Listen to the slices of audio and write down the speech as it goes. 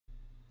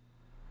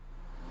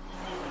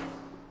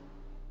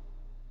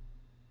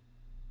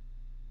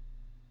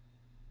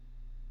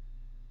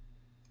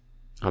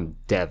I'm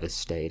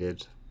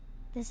devastated.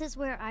 This is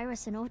where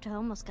Iris and Ota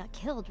almost got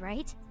killed,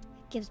 right?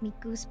 It gives me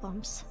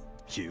goosebumps.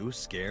 You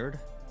scared?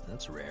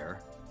 That's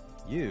rare.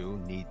 You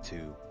need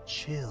to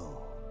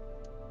chill.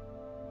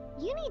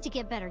 You need to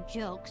get better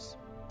jokes.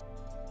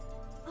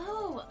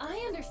 Oh, I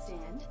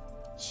understand.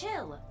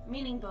 Chill,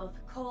 meaning both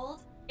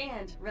cold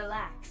and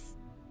relax.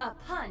 A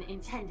pun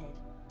intended.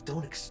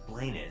 Don't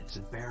explain it, it's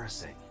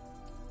embarrassing.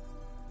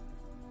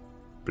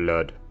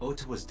 Blood.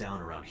 Ota was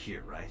down around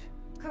here, right?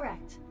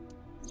 Correct.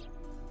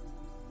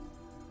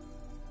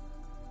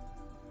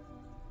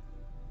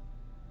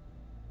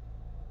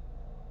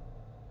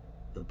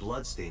 The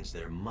bloodstains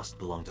there must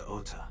belong to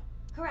Ota.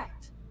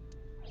 Correct.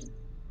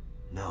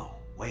 No,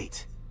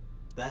 wait.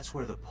 That's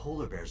where the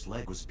polar bear's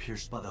leg was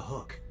pierced by the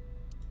hook.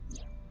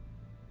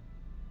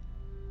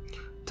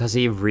 Does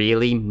he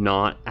really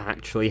not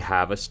actually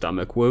have a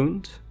stomach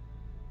wound?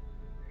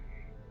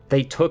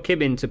 They took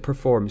him in to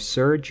perform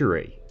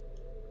surgery.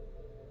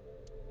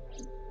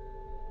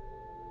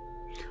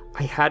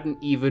 I hadn't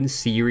even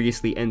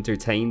seriously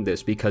entertained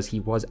this because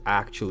he was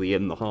actually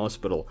in the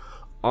hospital.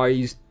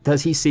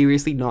 Does he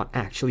seriously not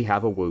actually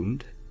have a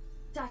wound?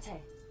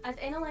 Date, I've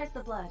analyzed the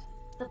blood.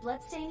 The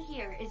bloodstain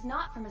here is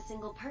not from a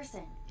single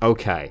person.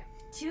 Okay.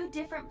 2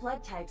 different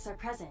blood types are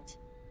present.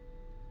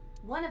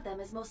 One of them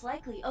is most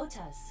likely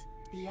Ota's.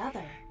 The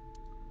other...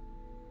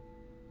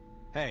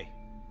 Hey,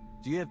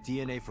 do you have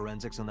DNA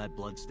forensics on that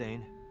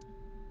bloodstain?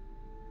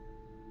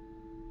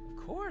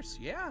 Of course,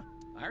 yeah.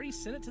 I already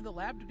sent it to the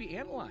lab to be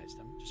analyzed.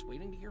 I'm just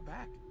waiting to hear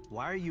back.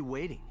 Why are you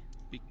waiting?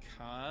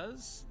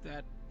 Because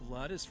that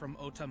blood is from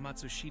Ota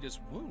Matsushida's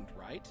wound,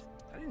 right?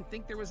 I didn't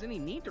think there was any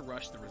need to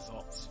rush the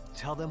results.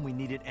 Tell them we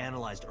need it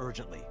analyzed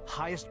urgently.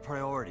 Highest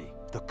priority.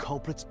 The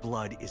culprit's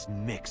blood is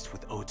mixed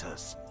with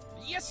Ota's.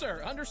 Yes,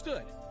 sir.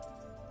 Understood.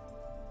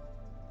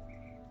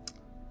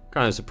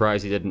 Kind of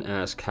surprised he didn't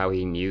ask how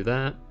he knew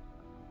that.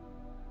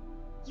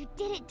 You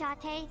did it,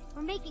 Date.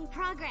 We're making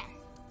progress.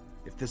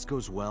 If this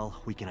goes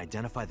well, we can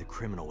identify the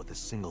criminal with a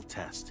single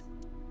test.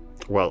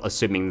 Well,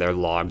 assuming they're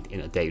logged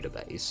in a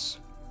database.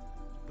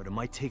 But it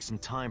might take some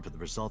time for the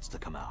results to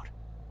come out.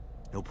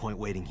 No point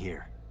waiting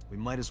here. We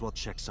might as well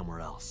check somewhere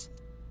else.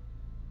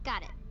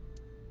 Got it.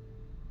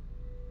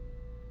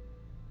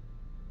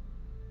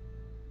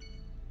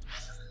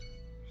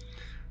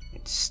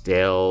 It's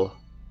still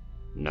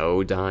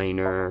no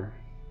diner.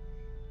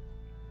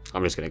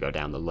 I'm just gonna go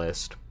down the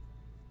list.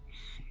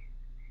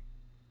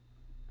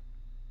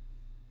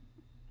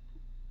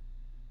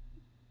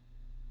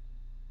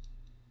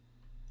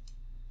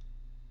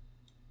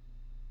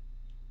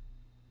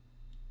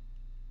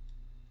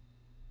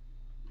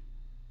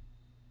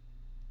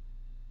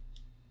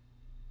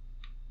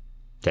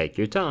 Take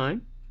your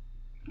time.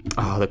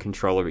 Oh, the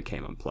controller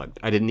became unplugged.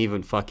 I didn't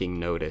even fucking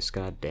notice.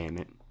 God damn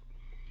it.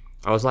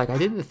 I was like, I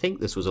didn't think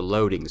this was a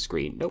loading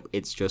screen. Nope,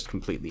 it's just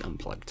completely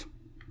unplugged.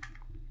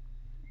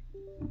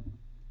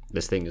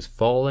 This thing is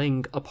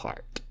falling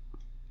apart.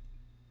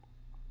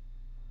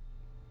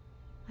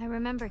 I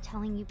remember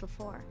telling you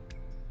before.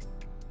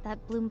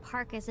 That Bloom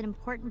Park is an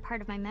important part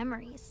of my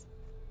memories.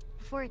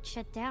 Before it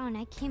shut down,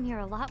 I came here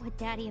a lot with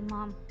Daddy and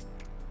Mom.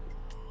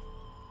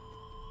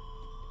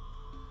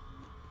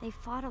 They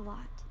fought a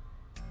lot.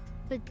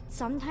 But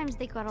sometimes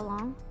they got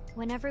along.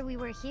 Whenever we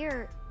were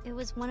here, it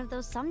was one of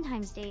those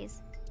sometimes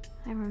days.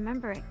 I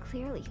remember it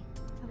clearly.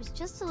 I was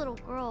just a little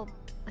girl,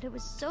 but it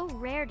was so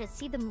rare to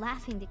see them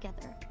laughing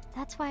together.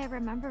 That's why I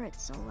remember it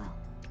so well.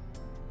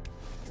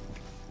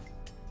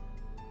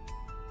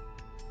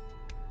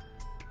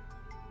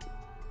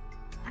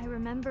 I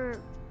remember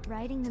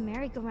riding the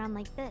merry-go-round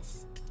like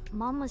this.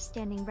 Mom was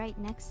standing right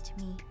next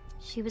to me.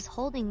 She was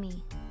holding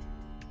me,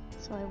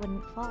 so I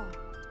wouldn't fall.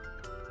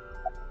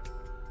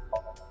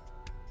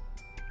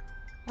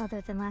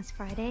 Other than last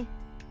Friday?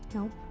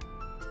 Nope,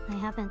 I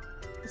haven't.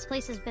 This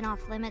place has been off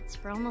limits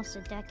for almost a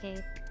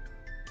decade.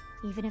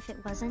 Even if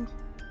it wasn't,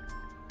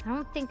 I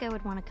don't think I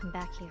would want to come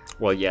back here.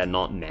 Well, yeah,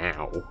 not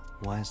now.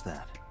 Why is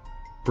that?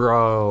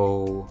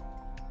 Bro.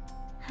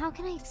 How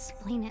can I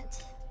explain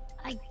it?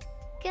 I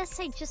guess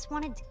I just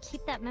wanted to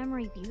keep that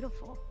memory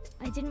beautiful.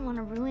 I didn't want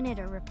to ruin it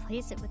or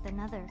replace it with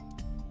another.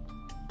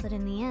 But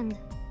in the end,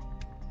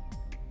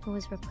 it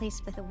was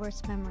replaced with the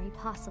worst memory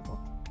possible.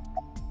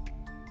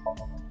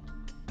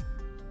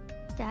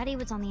 Daddy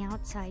was on the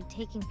outside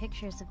taking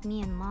pictures of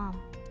me and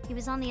Mom. He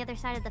was on the other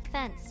side of the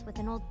fence with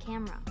an old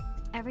camera.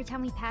 Every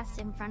time we passed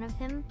in front of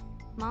him,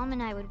 Mom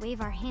and I would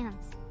wave our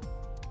hands.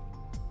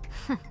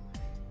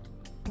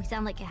 We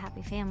sound like a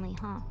happy family,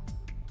 huh?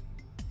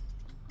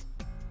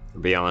 To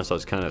be honest, I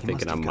was kind of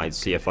thinking I might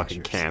see a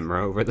fucking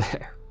camera over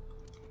there.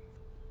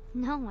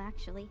 No,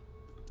 actually.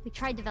 We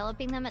tried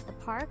developing them at the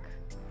park,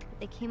 but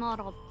they came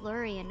out all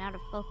blurry and out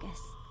of focus.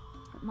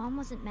 But Mom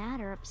wasn't mad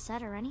or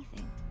upset or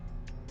anything.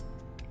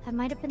 That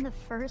might have been the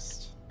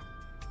first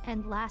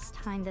and last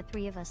time the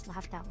three of us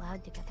laughed out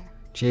loud together.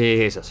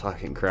 Jesus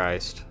fucking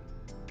Christ.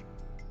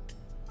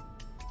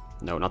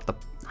 No, not the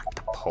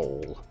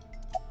pole.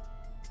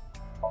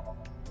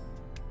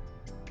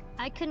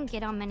 I couldn't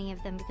get on many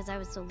of them because I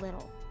was so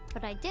little,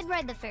 but I did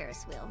ride the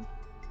Ferris wheel.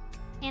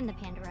 and the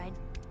panda ride.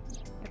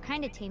 They're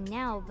kinda tame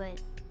now, but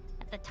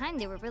at the time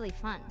they were really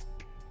fun.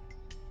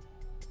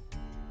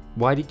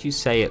 Why did you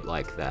say it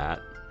like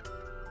that?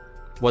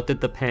 What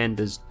did the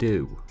pandas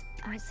do?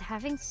 I was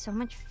having so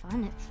much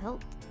fun, it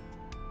felt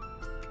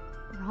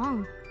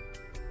wrong.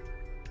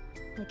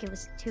 Like it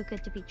was too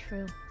good to be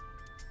true.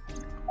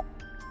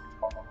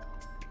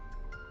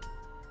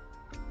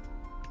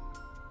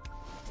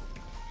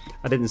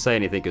 I didn't say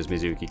anything as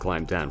Mizuki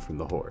climbed down from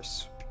the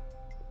horse.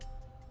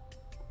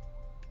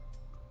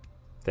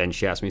 Then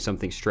she asked me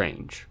something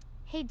strange.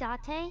 Hey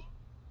Date,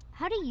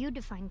 how do you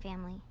define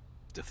family?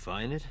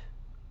 Define it?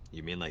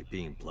 You mean like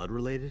being blood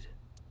related?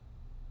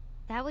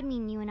 That would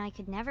mean you and I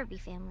could never be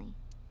family.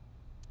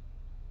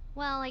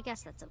 Well, I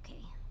guess that's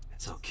okay.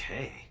 It's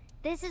okay.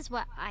 This is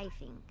what I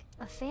think.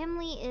 A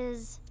family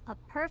is a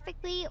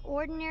perfectly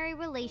ordinary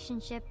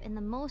relationship in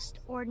the most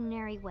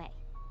ordinary way.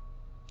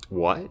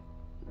 What?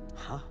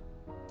 Huh?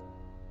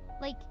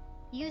 Like,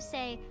 you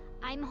say,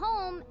 I'm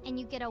home, and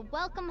you get a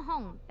welcome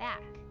home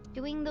back.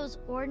 Doing those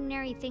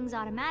ordinary things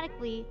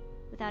automatically,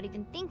 without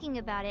even thinking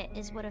about it,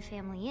 is what a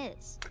family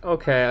is.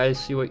 Okay, I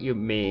see what you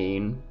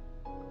mean.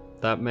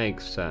 That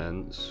makes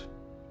sense.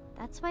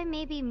 That's why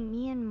maybe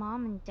me and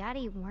Mom and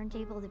Daddy weren't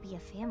able to be a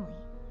family.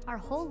 Our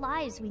whole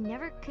lives, we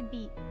never could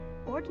be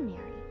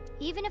ordinary.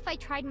 Even if I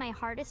tried my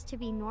hardest to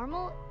be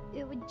normal,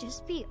 it would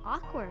just be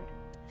awkward.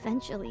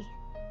 Eventually,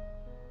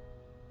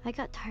 I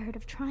got tired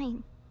of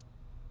trying.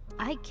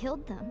 I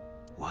killed them.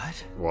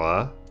 What?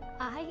 What?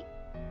 I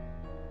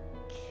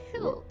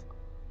killed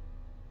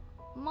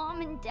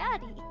Mom and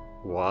Daddy.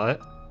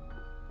 What?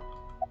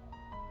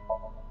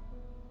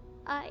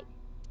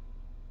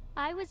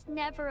 I was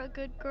never a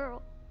good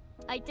girl.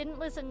 I didn't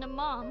listen to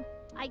Mom.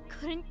 I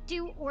couldn't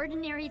do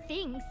ordinary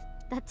things.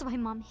 That's why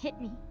Mom hit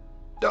me.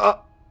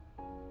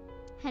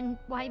 And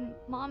why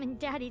Mom and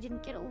Daddy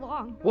didn't get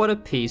along. What a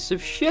piece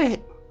of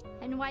shit!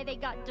 And why they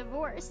got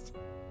divorced.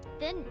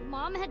 Then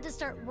Mom had to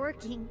start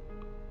working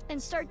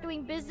and start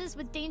doing business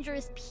with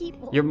dangerous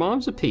people. Your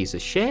mom's a piece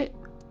of shit.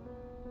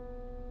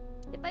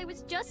 If I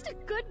was just a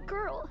good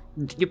girl,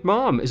 Your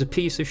mom is a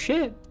piece of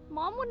shit.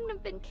 Mom wouldn't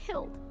have been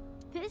killed.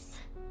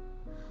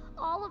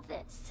 All of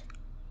this,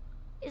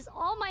 is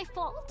all my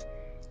fault.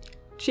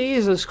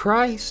 Jesus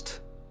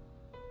Christ.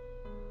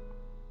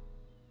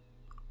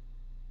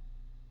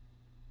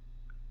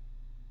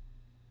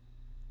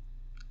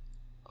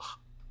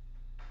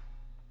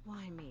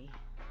 Why me?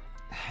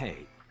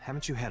 Hey,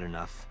 haven't you had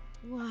enough?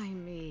 Why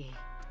me?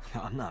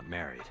 I'm not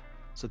married,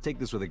 so take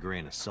this with a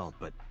grain of salt,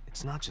 but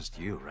it's not just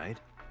you, right?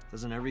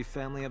 Doesn't every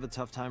family have a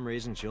tough time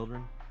raising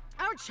children?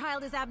 Our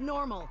child is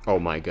abnormal. Oh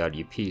my god,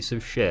 you piece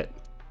of shit.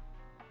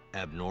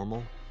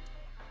 Abnormal?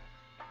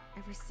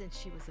 Ever since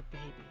she was a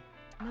baby,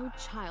 no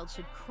child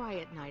should cry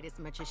at night as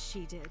much as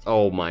she did.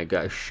 Oh my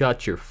god,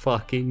 shut your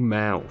fucking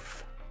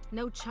mouth.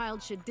 No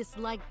child should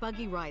dislike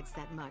buggy rides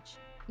that much.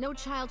 No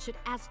child should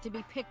ask to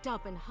be picked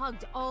up and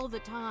hugged all the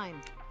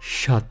time.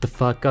 Shut the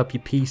fuck up,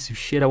 you piece of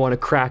shit. I want to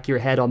crack your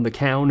head on the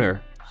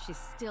counter. She's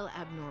still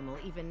abnormal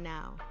even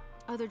now.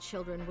 Other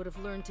children would have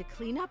learned to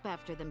clean up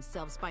after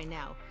themselves by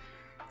now.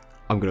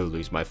 I'm gonna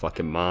lose my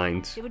fucking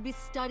mind. They would be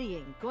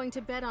studying, going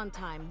to bed on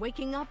time,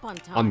 waking up on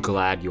time. I'm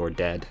glad you're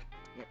dead.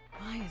 Yet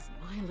why is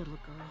my little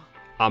girl?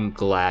 I'm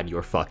glad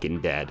you're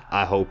fucking dead.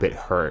 I hope it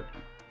hurt.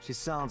 She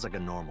sounds like a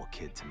normal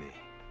kid to me.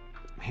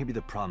 Maybe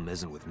the problem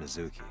isn't with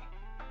Mizuki.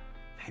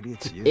 Maybe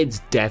it's you. It's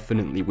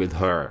definitely with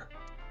her.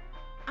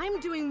 I'm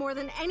doing more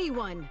than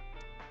anyone.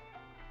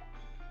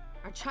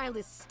 Our child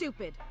is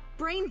stupid,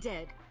 brain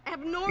dead,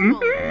 abnormal.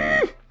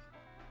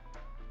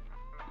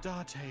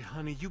 Date,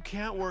 honey, you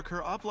can't work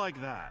her up like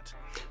that.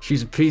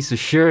 She's a piece of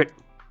shit.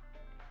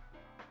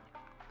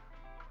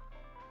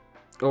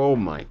 Oh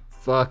my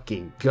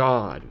fucking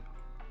god.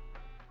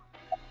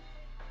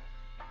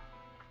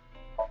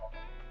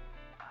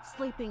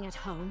 Sleeping at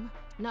home,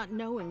 not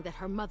knowing that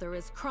her mother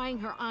is crying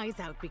her eyes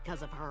out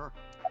because of her.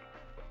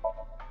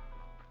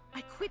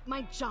 I quit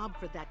my job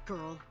for that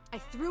girl. I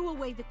threw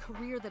away the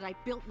career that I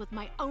built with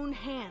my own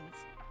hands.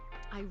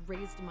 I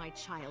raised my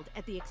child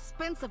at the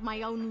expense of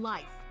my own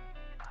life.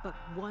 But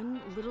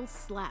one little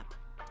slap.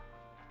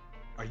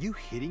 Are you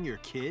hitting your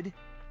kid?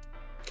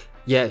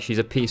 Yeah, she's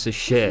a piece of There's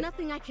shit.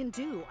 nothing I can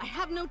do. I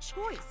have no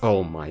choice.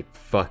 Oh my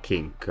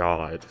fucking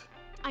god.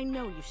 I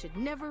know you should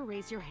never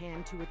raise your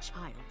hand to a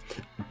child.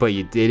 But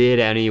you did it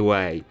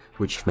anyway,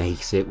 which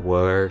makes it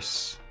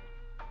worse.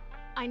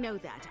 I know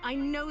that. I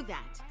know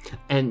that.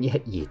 And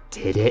yet you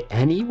did it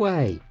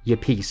anyway, you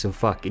piece of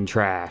fucking But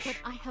trash.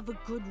 I have a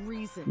good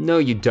reason. No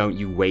you don't,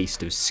 you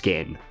waste of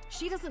skin.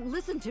 She doesn't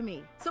listen to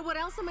me. So what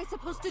else am I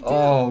supposed to do?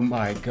 Oh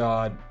my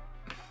god.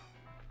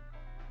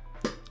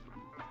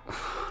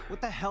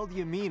 What the hell do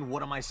you mean,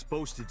 what am I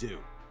supposed to do?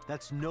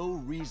 That's no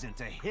reason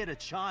to hit a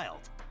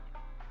child.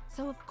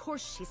 So of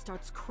course she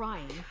starts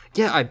crying.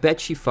 Yeah, I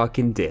bet she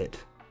fucking did.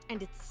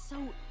 And it's so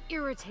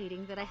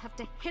irritating that I have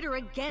to hit her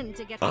again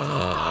to get her to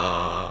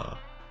stop.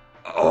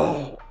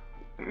 Oh.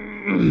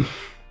 And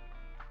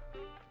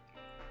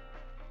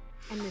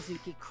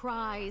Mizuki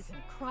cries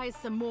and cries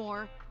some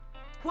more.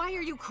 Why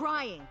are you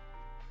crying?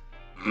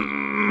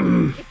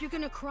 If you're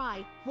gonna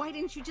cry, why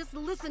didn't you just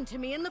listen to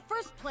me in the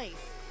first place?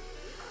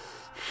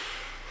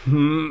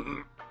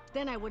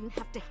 Then I wouldn't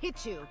have to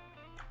hit you.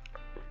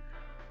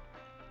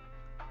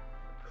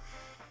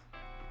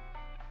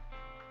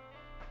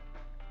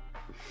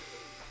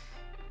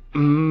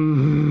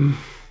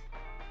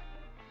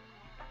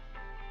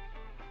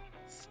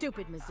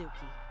 Stupid Mizuki.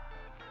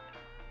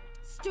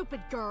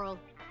 Stupid girl.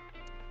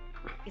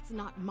 It's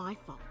not my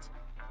fault.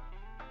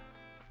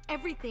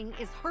 Everything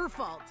is her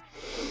fault.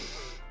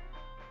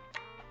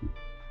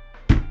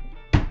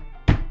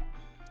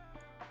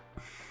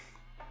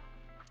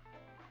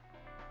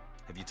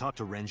 Have you talked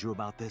to Renju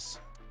about this?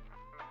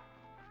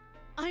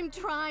 I'm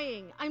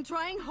trying. I'm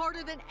trying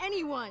harder than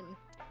anyone.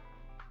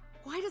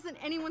 Why doesn't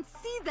anyone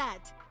see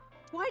that?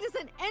 Why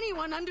doesn't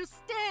anyone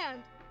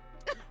understand?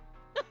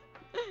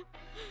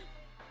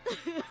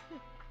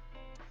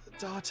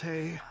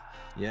 Date.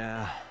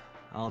 Yeah,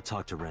 I'll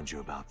talk to Renju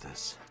about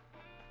this.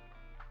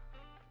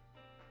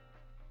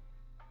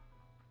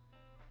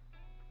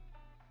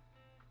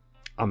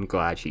 I'm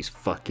glad she's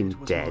fucking It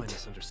was my dead.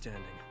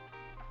 misunderstanding.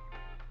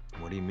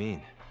 What do you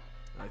mean?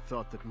 I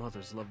thought that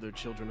mothers love their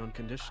children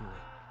unconditionally.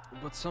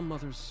 But some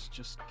mothers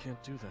just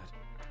can't do that.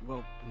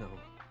 Well, no.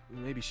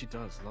 Maybe she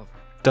does love her.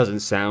 Doesn't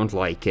sound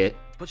like it.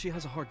 But she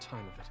has a hard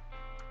time of it.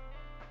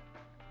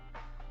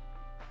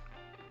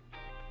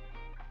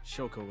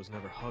 Shoko was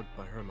never hugged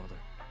by her mother.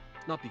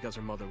 Not because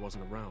her mother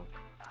wasn't around.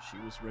 She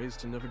was raised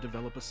to never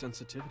develop a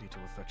sensitivity to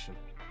affection.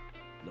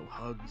 No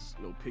hugs,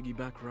 no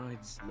piggyback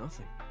rides,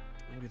 nothing.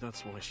 Maybe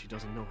that's why she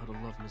doesn't know how to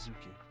love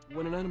Mizuki.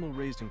 When an animal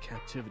raised in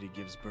captivity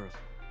gives birth,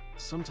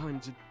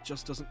 sometimes it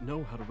just doesn't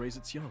know how to raise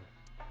its young.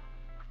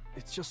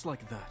 It's just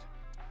like that.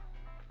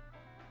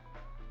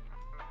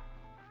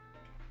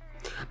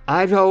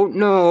 I don't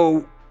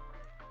know.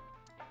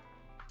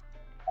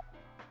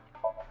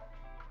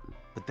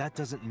 But that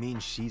doesn't mean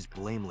she's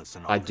blameless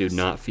in all I do this.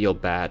 not feel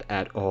bad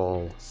at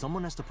all.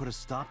 Someone has to put a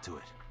stop to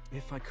it.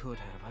 If I could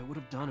have, I would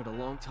have done it a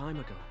long time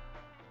ago.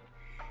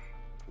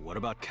 What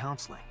about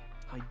counseling?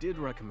 I did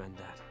recommend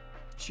that.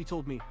 She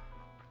told me,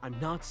 I'm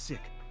not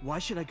sick. Why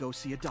should I go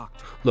see a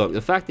doctor? Look,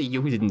 the fact that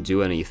you didn't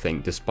do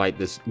anything despite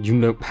this, you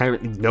know,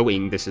 apparently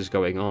knowing this is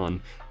going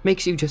on,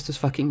 makes you just as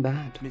fucking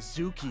bad.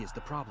 Mizuki is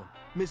the problem.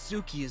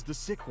 Mizuki is the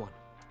sick one.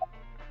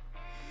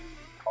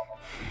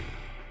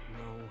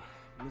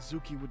 No,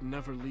 Mizuki would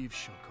never leave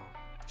Shoko.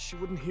 She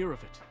wouldn't hear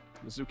of it.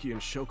 Mizuki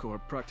and Shoko are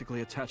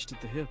practically attached at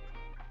the hip.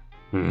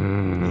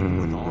 Even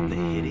with all the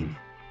hitting?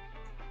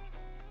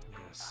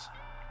 Yes.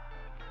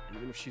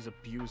 Even if she's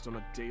abused on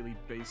a daily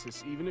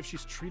basis, even if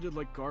she's treated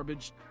like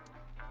garbage,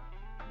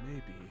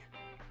 maybe.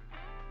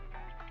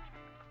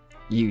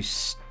 You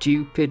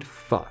stupid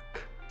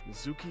fuck.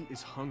 Mizuki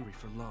is hungry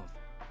for love.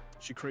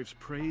 She craves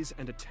praise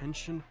and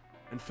attention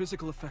and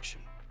physical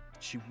affection.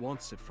 She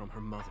wants it from her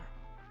mother.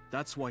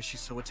 That's why she's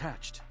so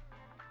attached.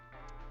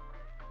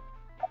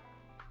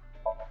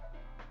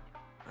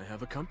 I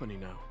have a company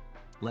now,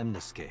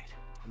 Lemniscate.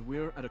 and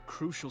we're at a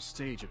crucial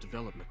stage of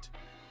development.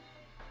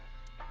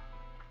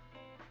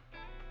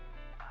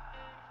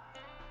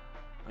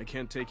 I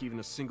can't take even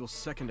a single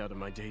second out of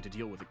my day to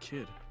deal with a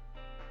kid.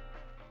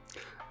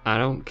 I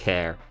don't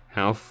care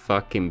how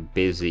fucking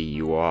busy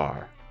you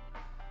are.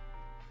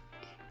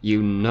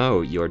 You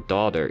know your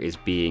daughter is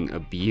being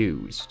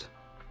abused.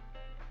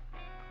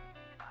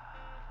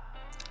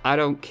 I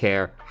don't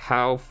care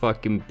how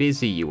fucking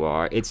busy you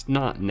are, it's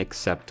not an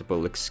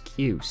acceptable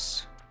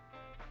excuse.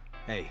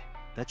 Hey,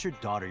 that's your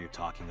daughter you're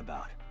talking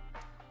about.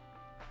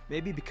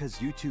 Maybe because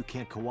you two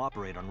can't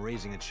cooperate on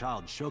raising a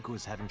child, Shoko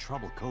is having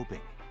trouble coping.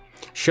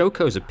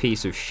 Shoko's a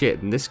piece of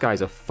shit, and this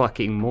guy's a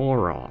fucking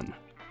moron.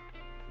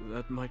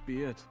 That might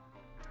be it.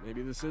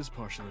 Maybe this is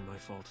partially my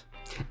fault.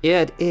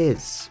 It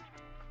is.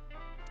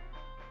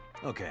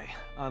 Okay,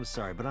 I'm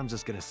sorry, but I'm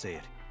just gonna say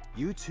it.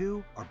 You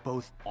two are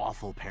both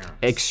awful parents.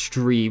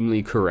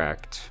 Extremely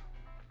correct.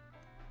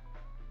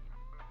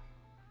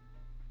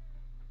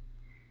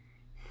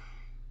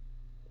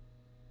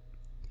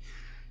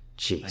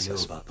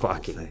 Jesus about the whole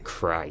fucking thing.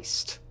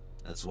 Christ.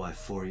 That's why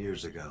 4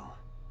 years ago,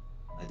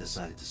 I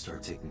decided to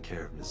start taking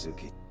care of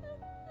Mizuki.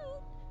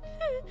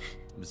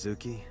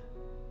 Mizuki,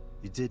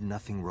 you did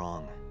nothing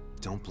wrong.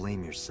 Don't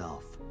blame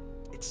yourself.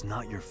 It's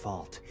not your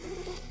fault.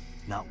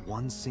 Not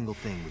one single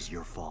thing was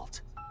your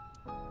fault.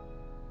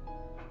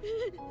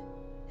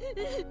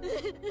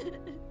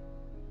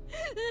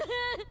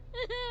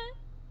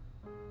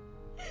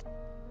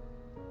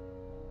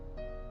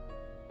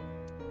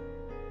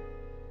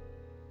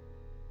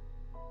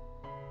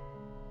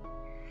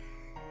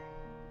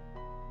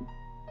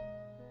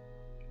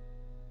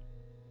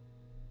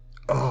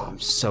 Oh, I'm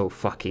so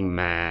fucking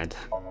mad.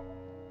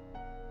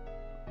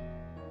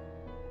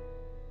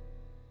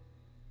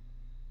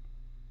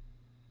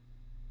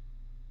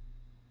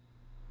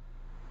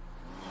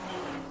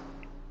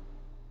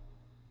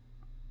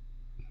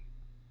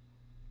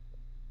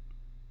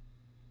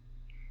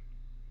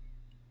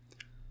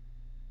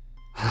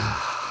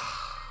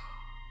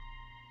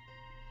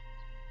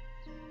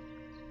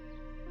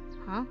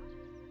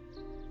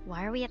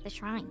 Why are we at the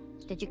shrine?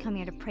 Did you come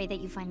here to pray that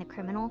you find the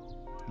criminal?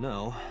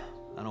 No,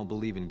 I don't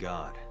believe in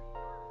God.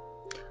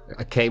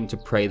 I came to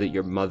pray that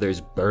your mother's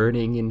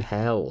burning in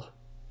hell.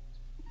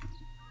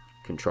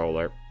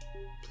 Controller,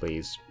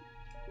 please.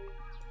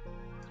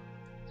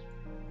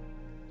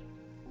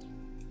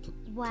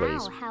 Wow,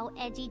 Please. how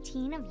edgy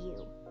teen of you.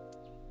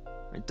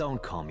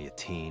 Don't call me a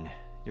teen.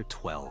 You're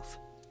 12.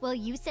 Well,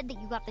 you said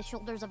that you got the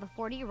shoulders of a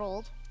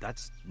 40-year-old.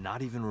 That's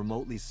not even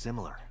remotely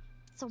similar.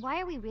 So why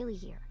are we really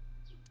here?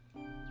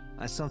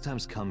 I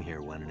sometimes come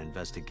here when an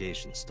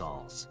investigation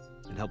stalls.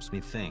 It helps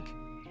me think.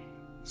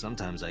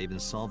 Sometimes I even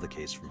solve the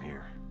case from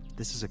here.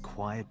 This is a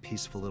quiet,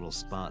 peaceful little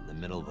spot in the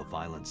middle of a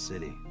violent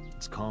city.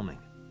 It's calming.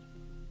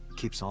 It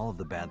keeps all of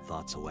the bad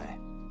thoughts away.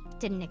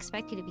 Didn't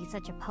expect you to be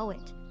such a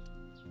poet.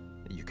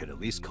 You could at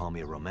least call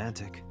me a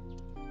romantic.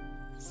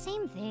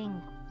 Same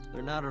thing.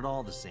 They're not at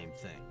all the same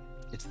thing.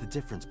 It's the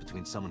difference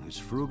between someone who's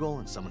frugal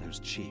and someone who's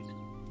cheap.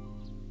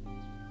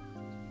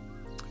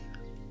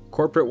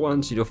 Corporate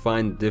ones, you'll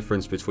find the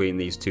difference between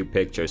these two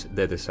pictures.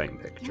 They're the same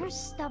picture. You're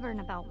stubborn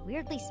about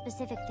weirdly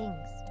specific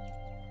things.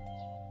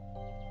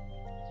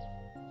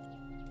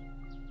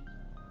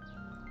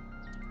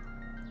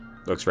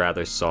 Looks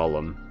rather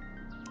solemn.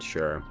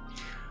 Sure.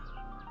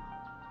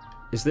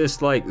 Is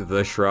this like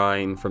the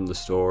shrine from the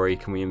story?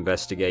 Can we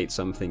investigate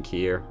something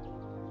here?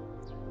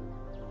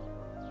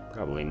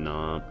 Probably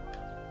not.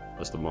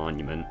 That's the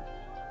monument.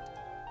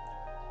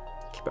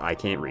 I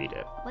can't read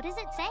it. What does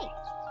it say?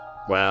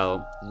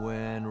 Well,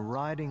 When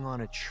riding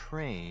on a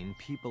train,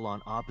 people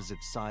on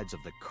opposite sides of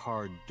the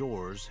car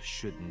doors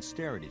shouldn't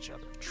stare at each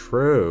other. That's what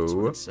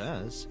true. it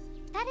says.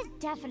 That is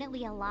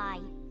definitely a lie.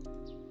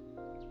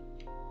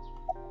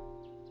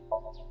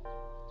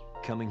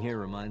 Coming here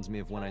reminds me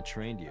of when I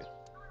trained you.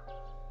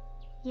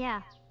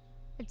 Yeah.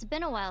 It's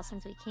been a while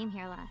since we came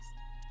here last.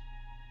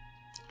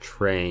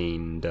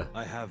 Trained.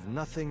 I have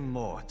nothing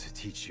more to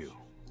teach you.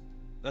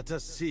 Let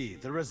us see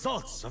the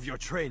results of your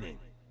training.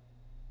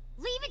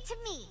 Leave it to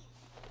me!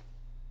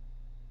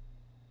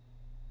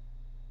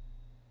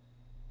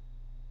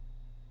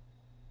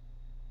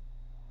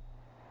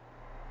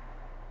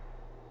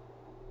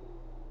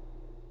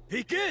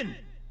 Begin!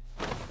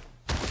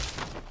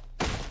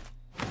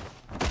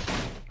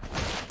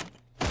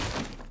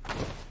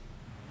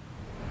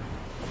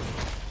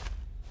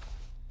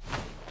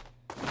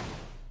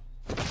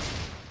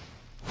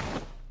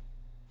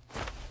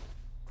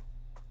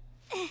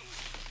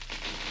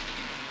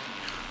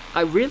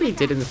 I really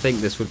didn't think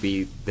this would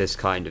be this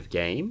kind of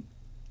game.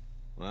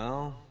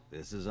 Well,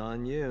 this is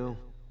on you.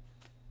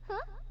 Huh?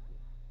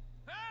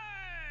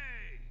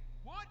 Hey!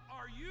 What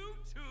are you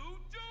two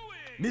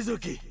doing?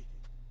 Mizuki,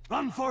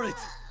 run for it!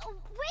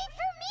 Wait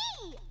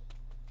for me!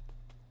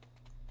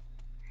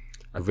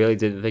 I really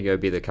didn't think it would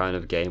be the kind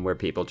of game where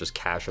people just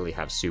casually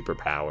have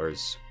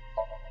superpowers.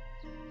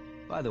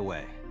 By the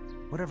way,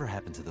 whatever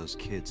happened to those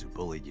kids who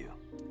bullied you?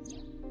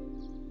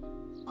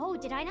 Oh,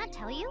 did I not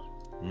tell you?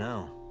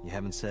 No, you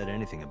haven't said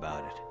anything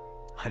about it.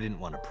 I didn't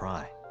want to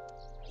pry.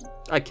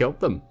 I killed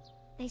them.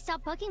 They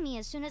stopped bugging me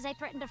as soon as I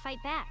threatened to fight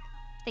back.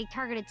 They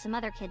targeted some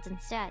other kids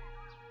instead.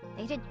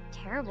 They did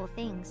terrible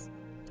things.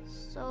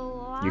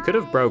 So You could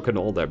have broken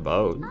all their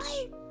bones.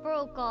 I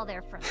broke all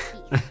their front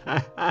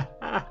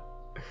teeth.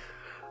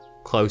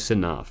 Close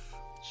enough.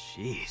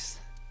 Jeez.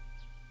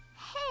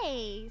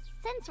 Hey,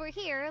 since we're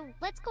here,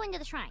 let's go into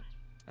the shrine.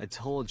 I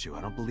told you,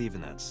 I don't believe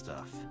in that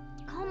stuff.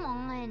 Come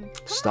on. Come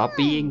Stop on.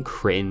 being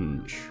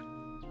cringe.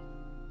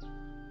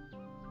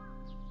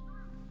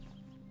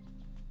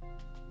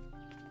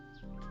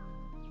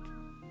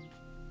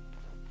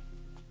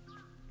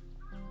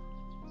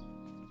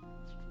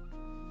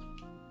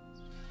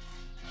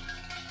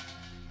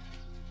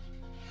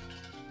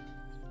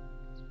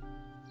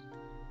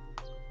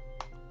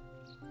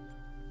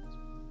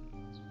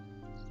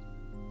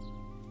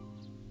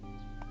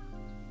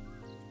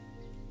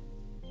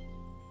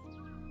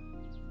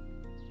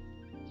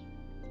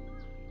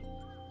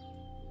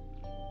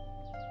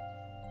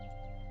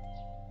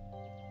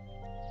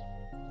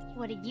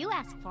 What did you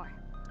ask for?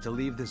 To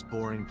leave this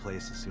boring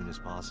place as soon as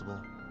possible.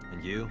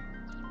 And you?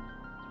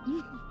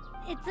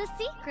 It's a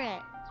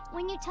secret.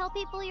 When you tell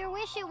people your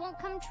wish, it won't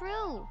come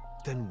true.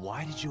 Then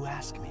why did you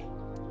ask me?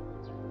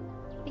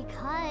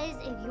 Because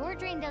if your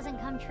dream doesn't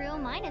come true,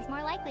 mine is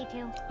more likely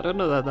to. I don't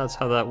know that that's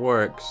how that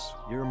works.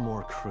 You're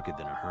more crooked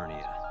than a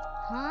hernia.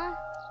 Huh?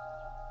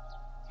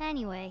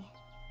 Anyway,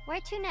 where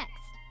to next?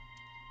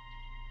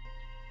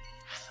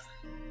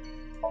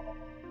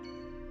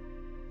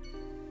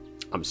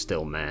 I'm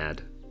still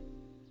mad.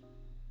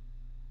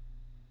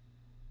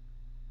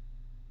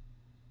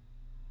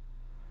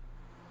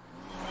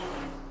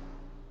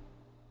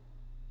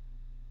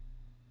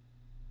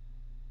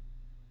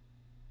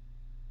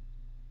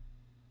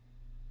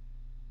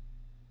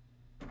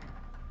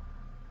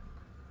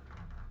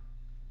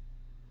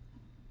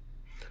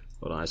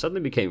 Hold on, I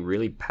suddenly became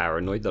really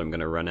paranoid that I'm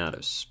gonna run out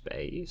of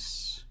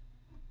space.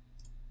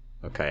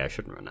 Okay, I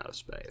shouldn't run out of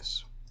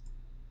space.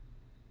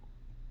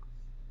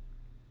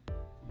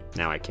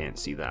 Now I can't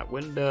see that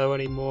window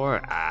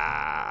anymore.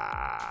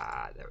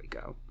 Ah, there we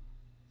go.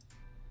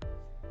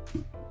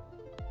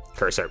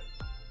 Cursor.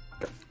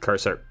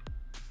 Cursor.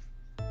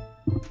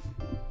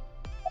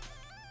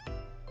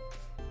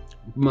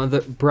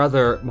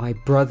 Brother, my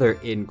brother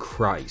in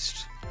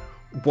Christ.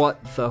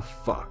 What the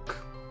fuck?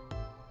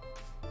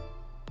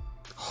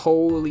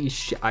 Holy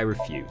shit, I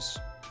refuse.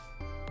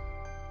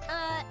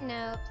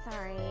 Nope,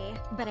 sorry.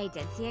 But I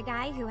did see a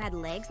guy who had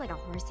legs like a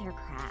horsehair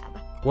crab.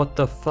 What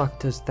the fuck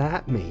does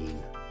that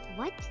mean?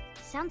 What?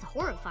 Sounds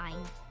horrifying.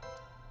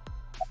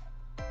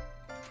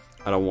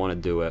 I don't want to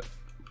do it.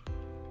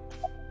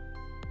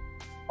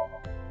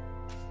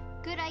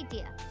 Good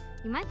idea.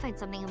 You might find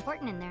something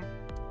important in there.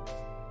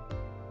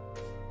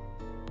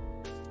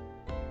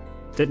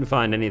 Didn't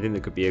find anything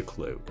that could be a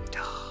clue.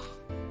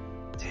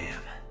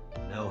 Damn,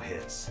 no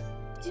hits.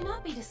 Do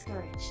not be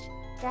discouraged.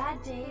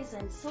 Bad days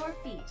and sore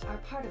feet are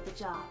part of the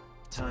job.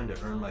 Time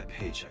to earn my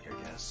paycheck,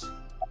 I guess.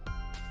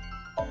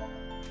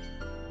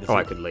 Oh,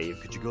 I could leave.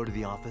 Could you go to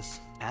the office?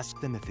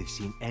 Ask them if they've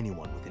seen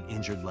anyone with an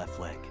injured left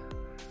leg.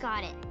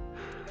 Got it.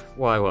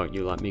 Why won't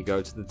you let me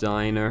go to the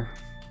diner?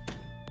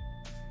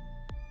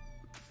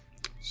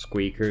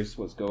 Squeakers,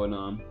 what's going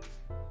on?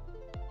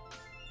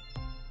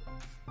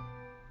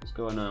 What's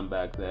going on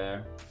back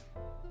there?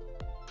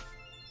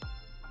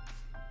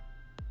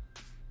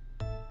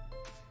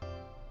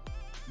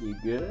 You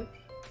good?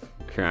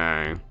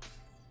 Okay.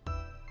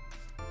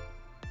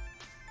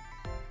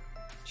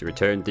 She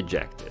returned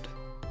dejected.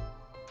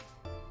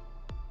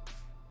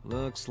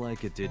 Looks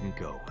like it didn't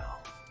go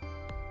well.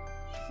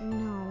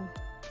 No.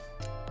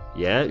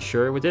 Yeah,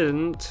 sure we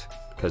didn't.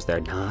 Because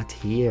they're not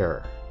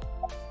here.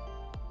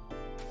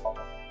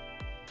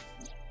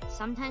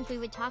 Sometimes we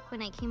would talk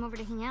when I came over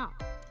to hang out.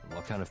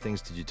 What kind of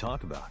things did you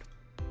talk about?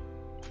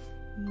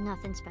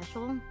 Nothing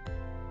special.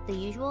 The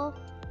usual.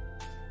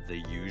 The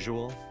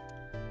usual?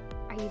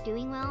 Are you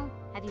doing well?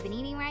 Have you been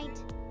eating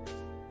right?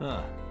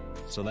 Huh.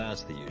 So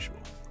that's the usual.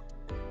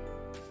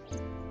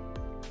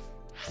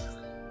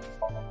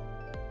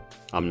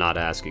 I'm not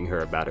asking her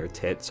about her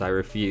tits, I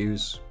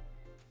refuse.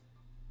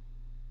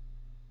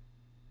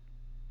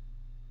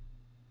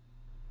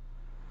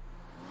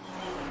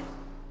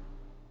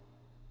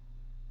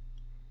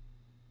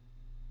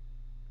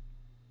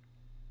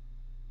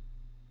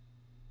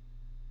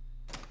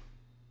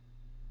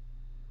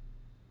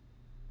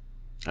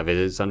 I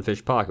visited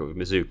Sunfish Pocket with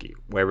Mizuki,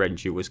 where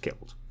Renju was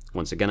killed.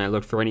 Once again, I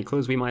looked for any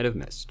clues we might have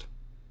missed.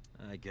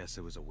 I guess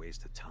it was a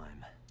waste of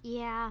time.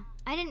 Yeah,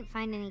 I didn't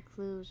find any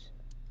clues.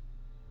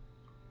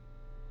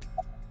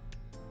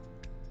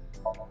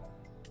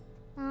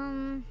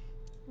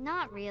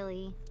 Not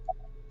really.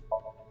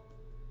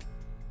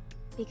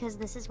 Because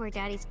this is where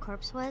Daddy's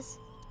corpse was.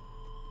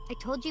 I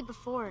told you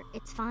before,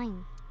 it's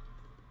fine.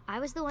 I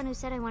was the one who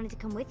said I wanted to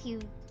come with you.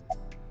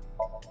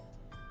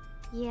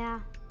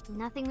 Yeah,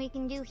 nothing we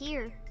can do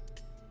here.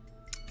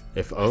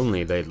 If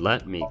only they'd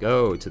let me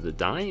go to the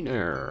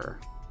diner.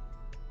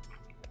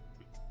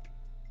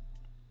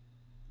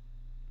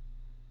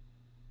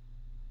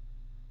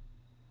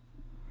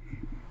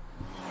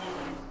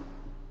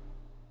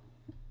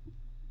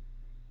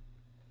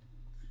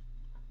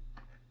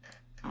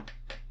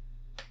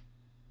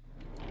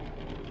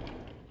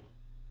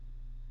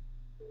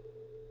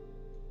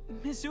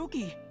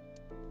 Mizuki!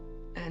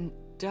 And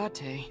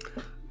Date.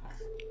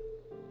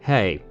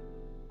 Hey.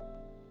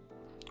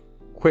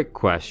 Quick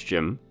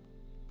question.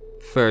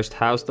 First,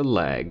 how's the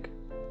leg?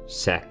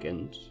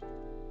 Second,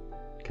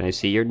 can I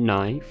see your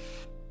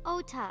knife?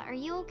 Ota, are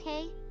you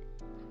okay?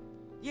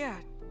 Yeah,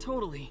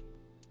 totally.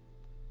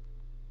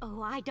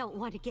 Oh, I don't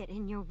want to get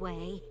in your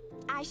way.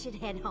 I should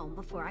head home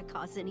before I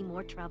cause any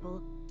more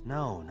trouble.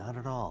 No, not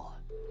at all.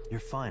 You're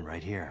fine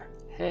right here.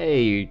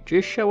 Hey,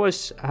 just show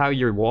us how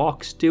your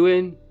walk's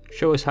doing.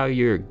 Show us how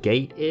your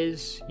gait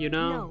is, you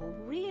know? No,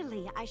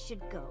 really, I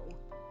should go.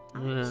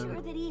 I'm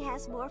sure that he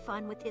has more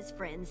fun with his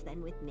friends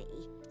than with me,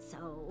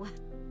 so...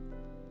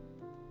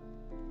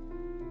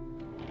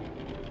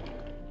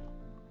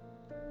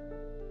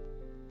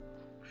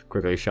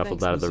 Quickly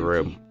shuffled Thanks, out of the Mizuki.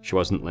 room. She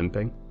wasn't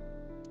limping?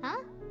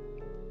 Huh?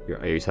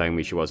 Are you telling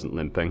me she wasn't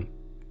limping?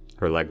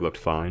 Her leg looked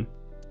fine?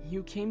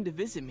 You came to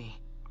visit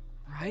me,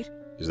 right?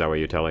 Is that what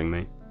you're telling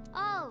me?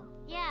 Oh,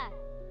 yeah.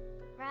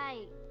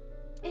 Right.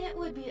 It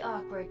would be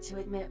awkward to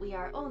admit we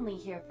are only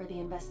here for the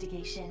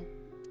investigation.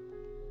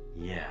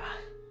 Yeah.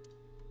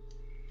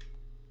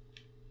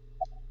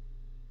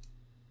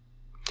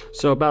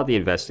 So about the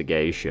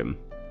investigation.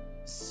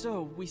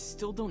 So, we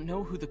still don't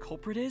know who the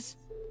culprit is?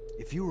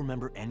 If you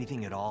remember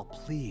anything at all,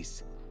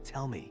 please,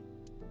 tell me.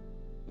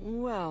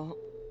 Well,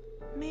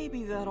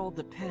 maybe that all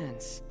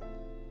depends.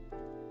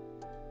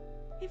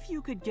 If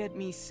you could get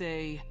me,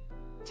 say,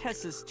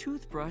 Tessa's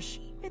toothbrush,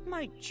 it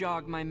might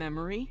jog my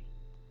memory.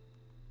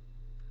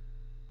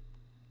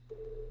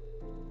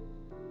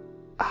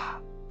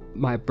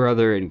 My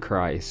brother in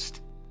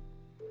Christ.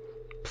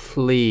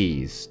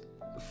 Please.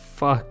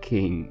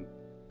 Fucking.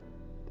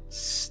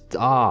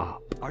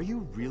 Stop. Are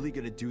you really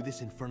gonna do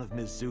this in front of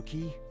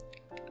Mizuki?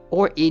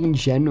 Or in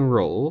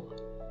general.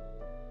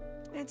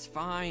 It's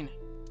fine.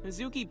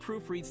 Mizuki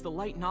proofreads the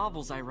light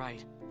novels I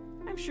write.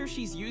 I'm sure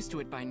she's used to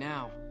it by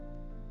now.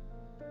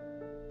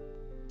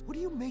 What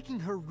are you making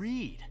her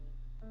read?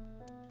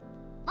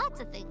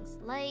 Lots of things,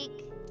 like...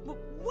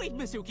 Wait,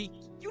 Mizuki,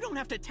 you don't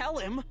have to tell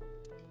him.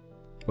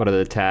 What are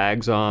the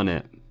tags on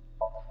it?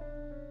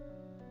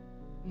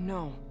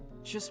 No,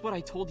 just what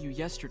I told you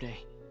yesterday.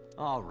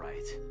 All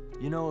right.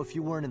 You know, if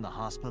you weren't in the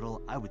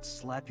hospital, I would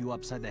slap you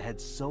upside the head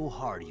so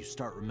hard you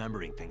start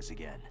remembering things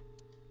again.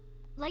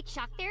 Like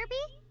shock therapy?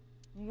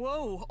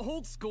 Whoa,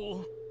 old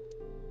school.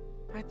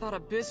 I thought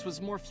Abyss was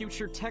more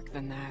future tech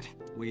than that.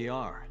 We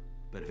are,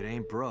 but if it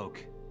ain't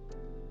broke,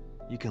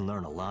 you can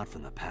learn a lot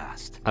from the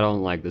past. I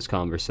don't like this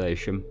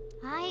conversation.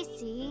 I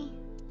see.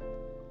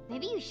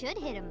 Maybe you should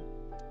hit him.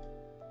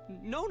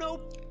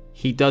 No,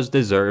 He does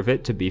deserve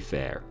it, to be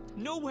fair.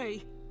 no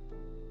way.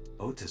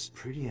 Ota's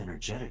pretty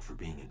energetic for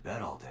being in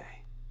bed all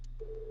day.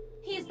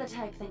 He's the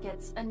type that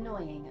gets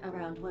annoying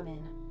around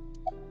women.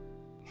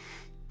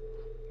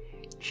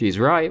 She's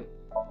right.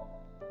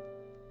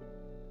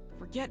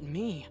 Forget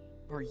me.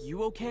 Are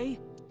you okay?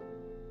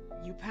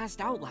 You passed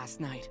out last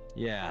night.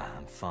 Yeah,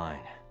 I'm fine.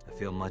 I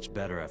feel much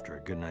better after a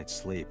good night's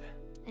sleep.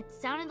 It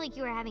sounded like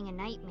you were having a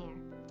nightmare.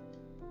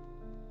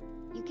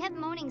 You kept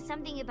moaning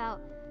something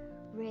about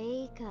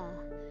Reika.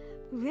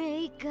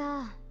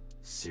 Reika.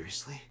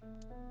 Seriously?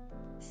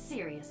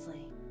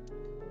 Seriously.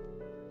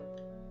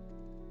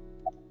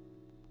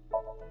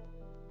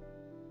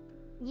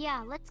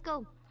 Yeah, let's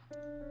go.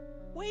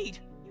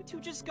 Wait, you two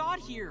just got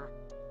here.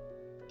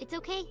 It's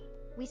okay.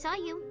 We saw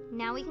you.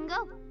 Now we can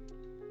go.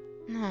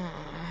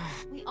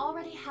 We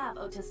already have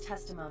Ota's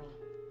testimony.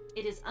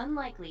 It is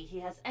unlikely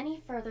he has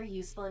any further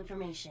useful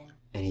information.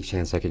 Any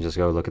chance I can just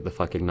go look at the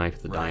fucking knife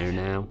at the diner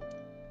now?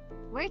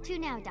 Where to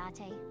now,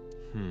 Date?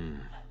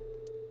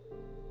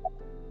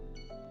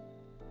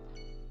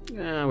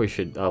 We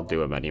should. I'll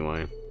do him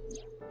anyway.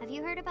 Have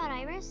you heard about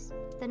Iris?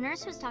 The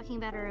nurse was talking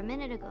about her a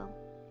minute ago.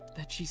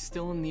 That she's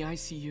still in the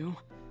ICU?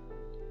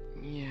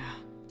 Yeah.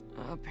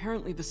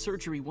 Apparently the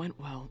surgery went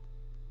well,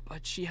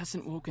 but she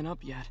hasn't woken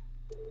up yet.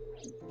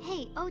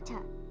 Hey,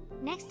 Ota.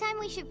 Next time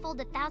we should fold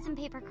 1,000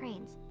 paper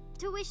cranes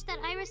to wish that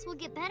Iris will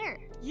get better.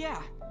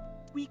 Yeah.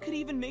 We could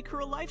even make her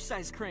a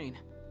life-size crane.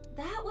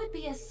 That would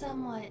be a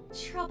somewhat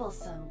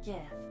troublesome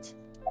gift.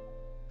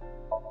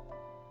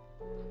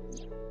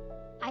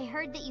 I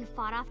heard that you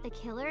fought off the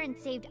killer and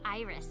saved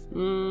Iris.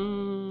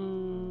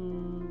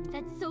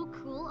 That's so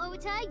cool,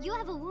 Ota. You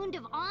have a wound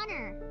of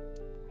honor.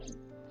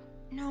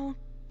 No,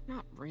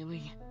 not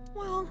really.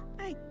 Well,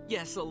 I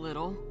guess a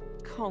little.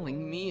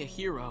 Calling me a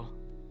hero.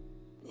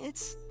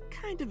 It's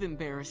kind of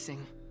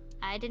embarrassing.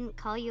 I didn't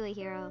call you a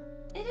hero.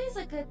 It is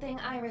a good thing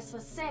Iris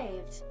was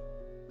saved,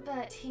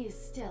 but he's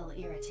still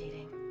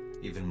irritating.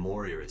 Even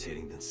more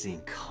irritating than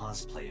seeing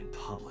cosplay in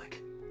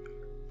public.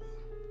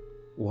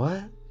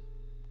 What?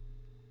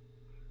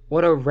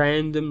 What a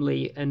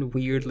randomly and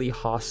weirdly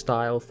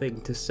hostile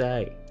thing to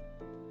say.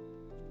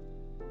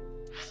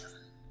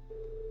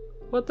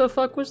 What the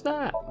fuck was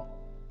that?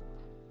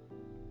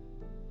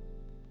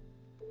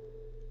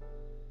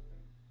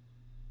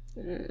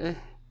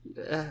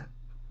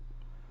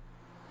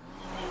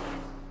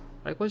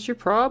 Like, what's your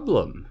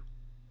problem?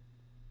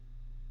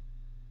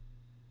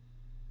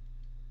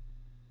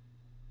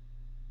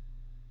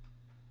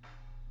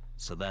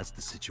 So that's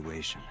the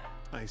situation.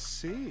 I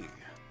see.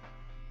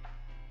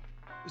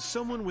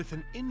 Someone with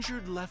an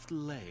injured left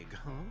leg,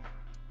 huh?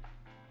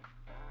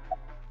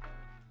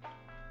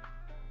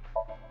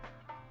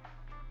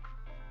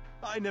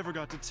 I never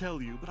got to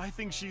tell you, but I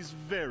think she's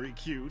very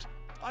cute.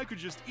 I could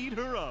just eat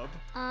her up.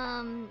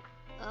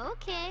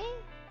 Okay.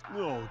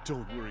 Oh,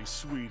 don't worry,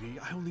 sweetie.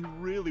 I only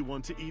really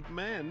want to eat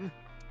men.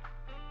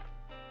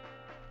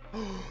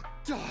 Oh,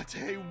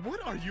 Date,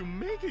 what are you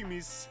making me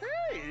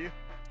say?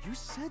 You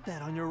said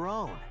that on your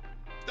own.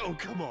 Oh,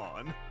 come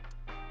on.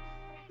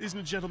 Isn't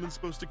a gentleman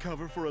supposed to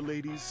cover for a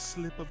lady's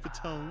slip of the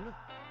tongue?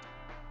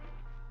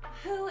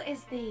 Who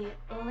is the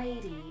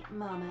lady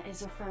Mama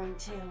is referring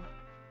to?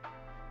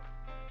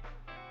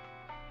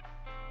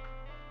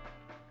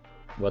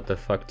 What the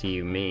fuck do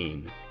you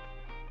mean?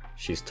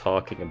 She's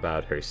talking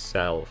about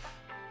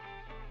herself.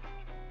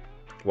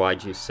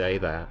 Why'd you say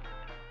that?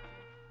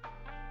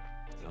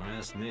 Don't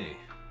ask me.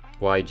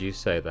 Why'd you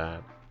say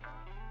that?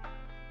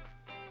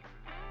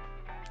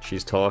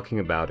 She's talking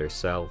about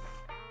herself.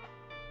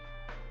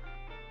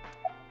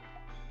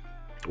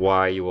 Why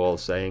are you all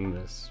saying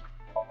this?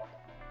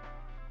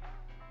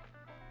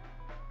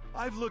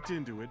 I've looked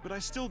into it, but I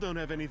still don't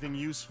have anything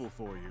useful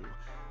for you.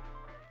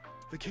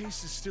 The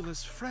case is still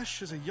as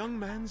fresh as a young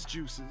man's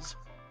juices.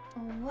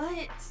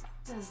 What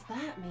does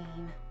that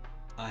mean?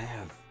 I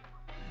have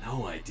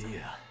no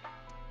idea.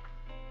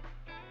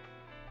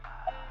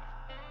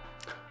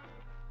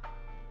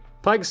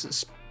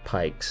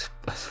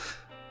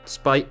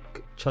 Spike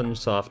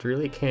Chunsoft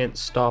really can't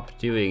stop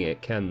doing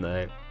it, can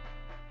they?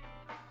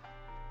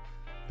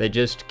 They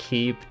just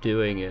keep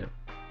doing it.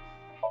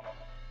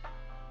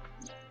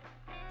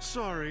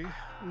 Sorry,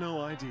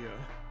 no idea.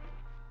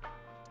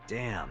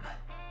 Damn.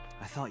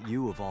 I thought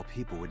you, of all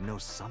people, would know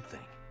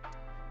something.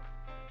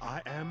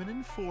 I am an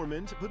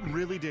informant, but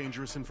really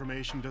dangerous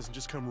information doesn't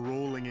just come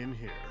rolling in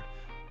here.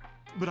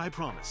 But I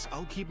promise,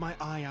 I'll keep my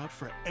eye out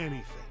for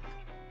anything.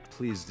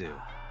 Please do.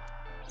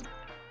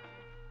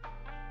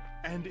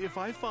 And if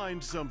I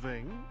find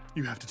something,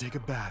 you have to take a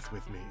bath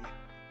with me.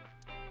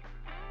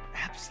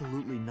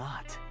 Absolutely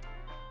not.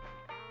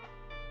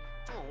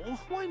 Oh,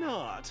 why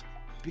not?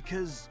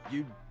 Because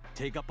you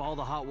take up all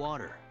the hot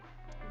water.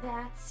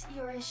 That's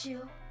your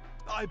issue?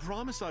 I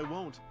promise I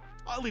won't.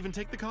 I'll even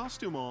take the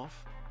costume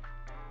off.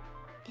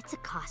 It's a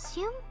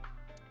costume?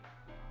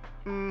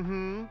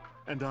 Mm-hmm.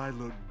 And I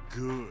look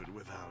good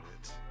without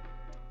it.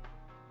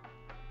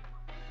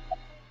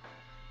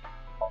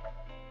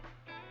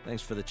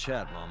 Thanks for the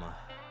chat, Mama.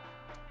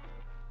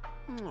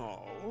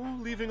 Oh,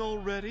 leaving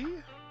already?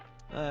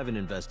 I have an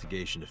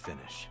investigation to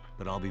finish,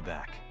 but I'll be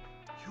back.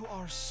 You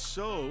are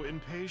so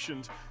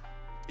impatient,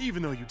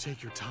 even though you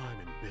take your time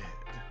in bed.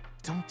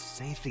 Don't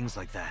say things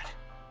like that.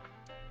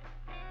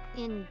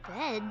 In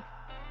bed?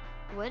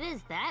 What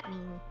does that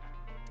mean?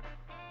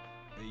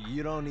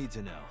 You don't need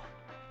to know.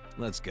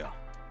 Let's go.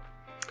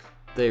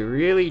 They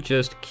really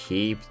just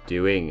keep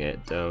doing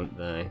it, don't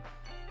they?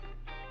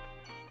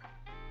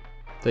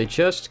 They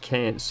just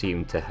can't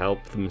seem to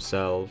help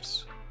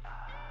themselves.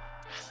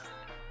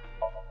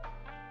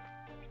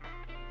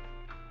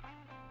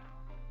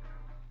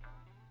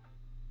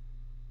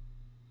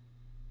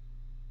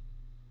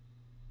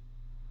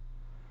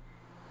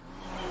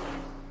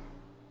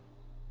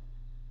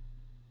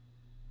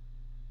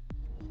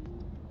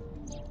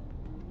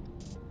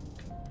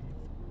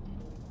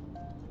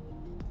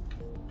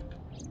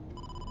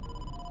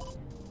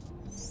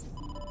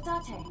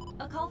 Date,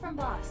 a call from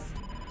boss.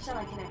 Shall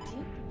I connect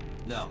you?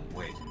 No,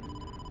 wait.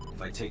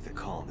 If I take the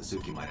call,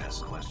 Mizuki might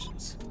ask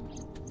questions.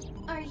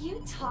 Are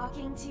you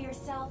talking to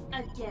yourself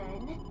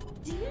again?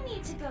 Do you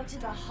need to go to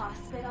the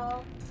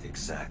hospital?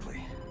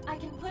 Exactly. I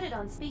can put it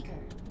on speaker.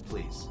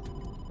 Please.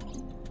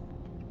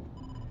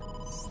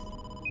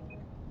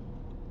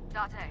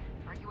 Date,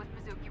 are you with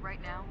Mizuki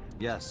right now?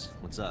 Yes,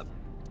 what's up?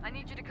 I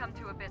need you to come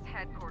to Abyss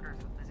headquarters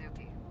with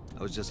Mizuki.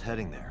 I was just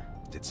heading there.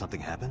 Did something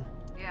happen?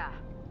 Yeah,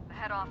 the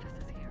head office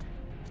is here.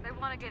 They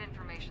want to get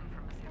information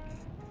from Mizuki.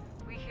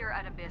 We here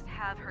at Abyss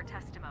have her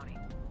testimony,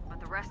 but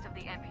the rest of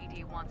the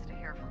MPD wants to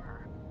hear from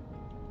her.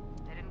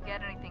 They didn't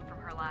get anything from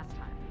her last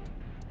time.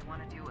 They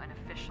want to do an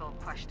official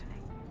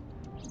questioning.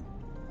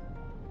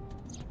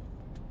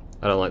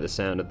 I don't like the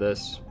sound of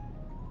this.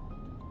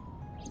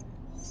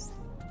 This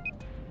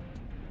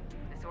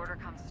order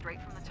comes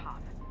straight from the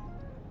top.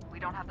 We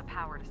don't have the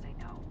power to say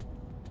no.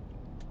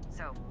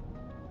 So,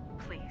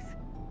 please.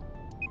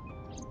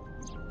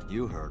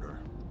 You heard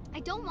her. I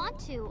don't want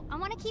to. I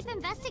want to keep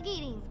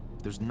investigating.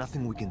 There's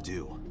nothing we can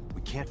do.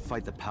 We can't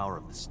fight the power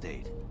of the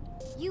state.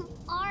 You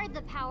are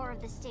the power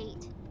of the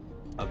state.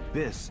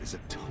 Abyss is a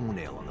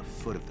toenail on the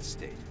foot of the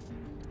state.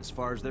 As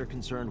far as they're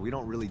concerned, we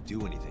don't really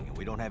do anything, and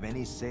we don't have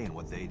any say in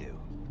what they do.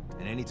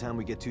 And anytime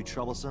we get too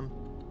troublesome,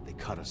 they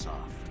cut us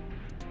off.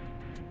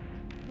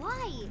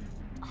 Why?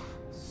 Ugh,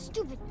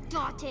 stupid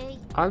Date.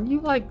 Aren't you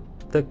like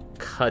the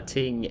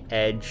cutting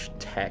edge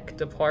tech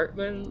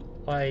department?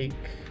 Like...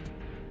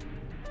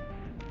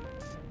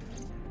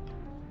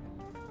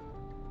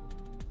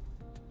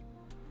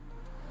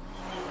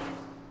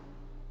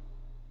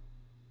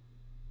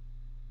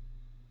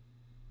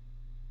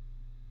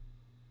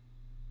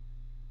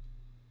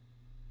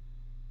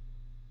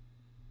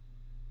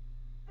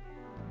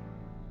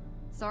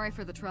 Sorry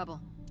for the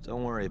trouble.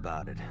 Don't worry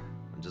about it.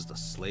 I'm just a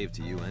slave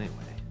to you anyway.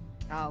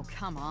 Oh,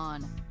 come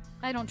on.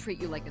 I don't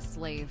treat you like a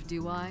slave,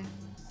 do I?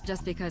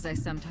 Just because I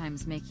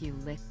sometimes make you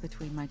lick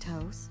between my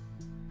toes?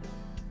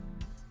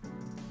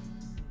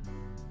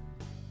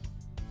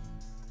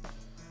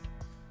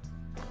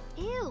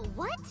 Ew,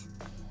 what?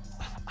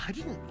 I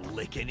didn't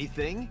lick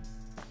anything.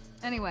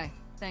 Anyway,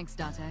 thanks,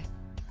 Date.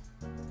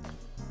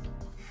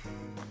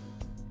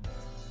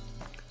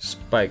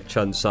 Spike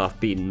Chunsoft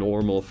being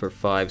normal for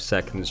 5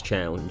 seconds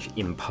challenge.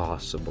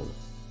 Impossible.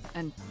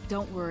 And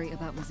don't worry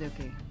about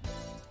Mizuki.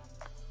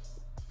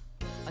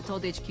 I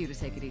told HQ to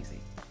take it easy.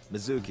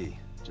 Mizuki,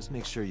 just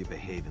make sure you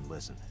behave and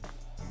listen.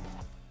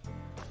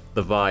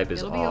 The vibe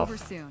is It'll off. be over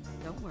soon,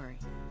 don't worry.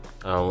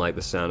 I don't like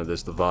the sound of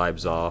this. The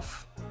vibe's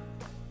off.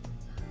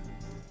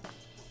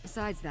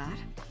 Besides that...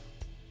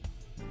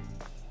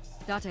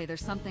 Date,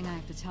 there's something I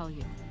have to tell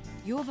you.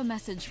 You have a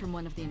message from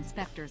one of the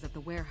inspectors at the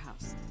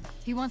warehouse.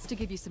 He wants to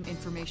give you some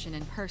information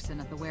in person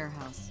at the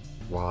warehouse.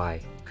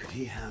 Why? Could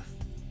he have...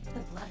 The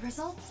blood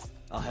results?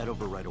 I'll head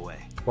over right away.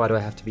 Why do I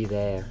have to be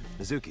there?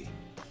 Mizuki,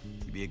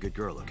 you be a good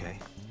girl, okay?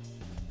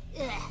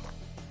 Ugh.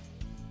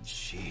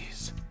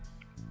 Jeez.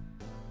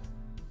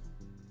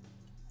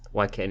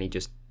 Why can't he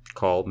just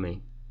call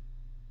me?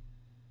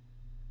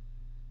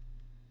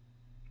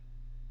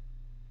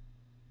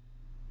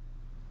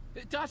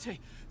 Date,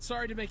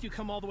 sorry to make you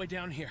come all the way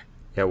down here,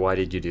 Yeah, why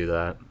did you do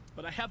that?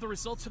 but I have the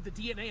results of the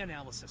DNA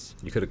analysis.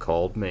 You could have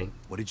called me.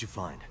 What did you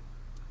find?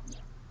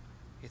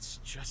 It's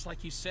just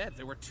like you said,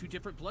 there were 2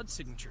 different blood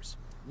signatures.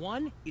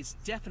 One is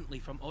definitely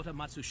from Ota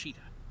Matsushita.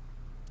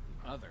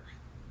 The other...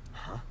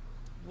 Huh?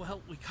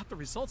 Well, we got the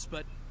results,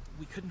 but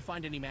we couldn't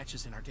find any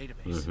matches in our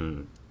database.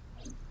 Mm-hmm.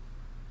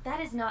 That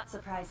is not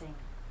surprising.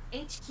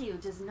 HQ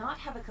does not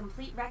have a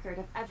complete record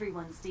of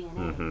everyone's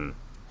DNA.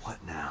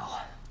 What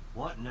now?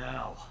 What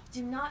now?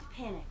 Do not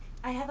panic.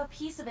 I have a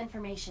piece of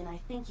information I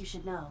think you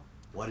should know.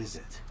 What is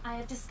it? I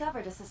have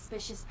discovered a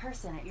suspicious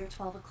person at your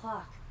 12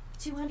 o'clock.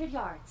 200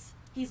 yards.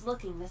 He's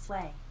looking this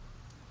way.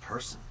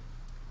 Person?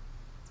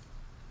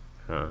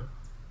 Huh?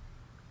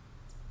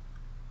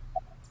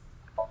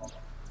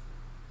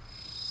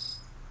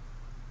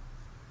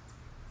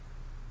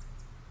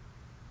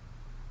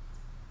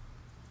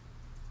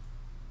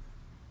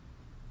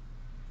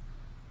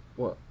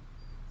 What?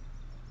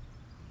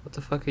 What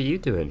the fuck are you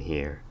doing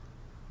here?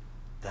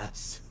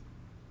 That's...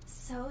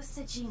 So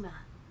Sajima.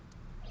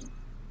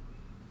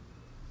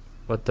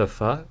 What the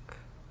fuck?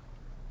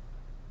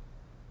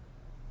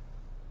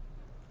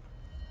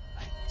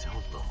 I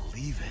don't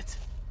believe it.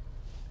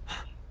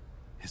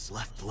 His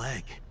left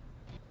leg.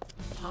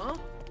 Huh?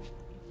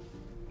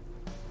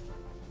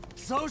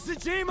 So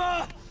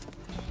Sajima!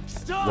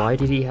 Stop! Why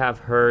did he have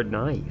her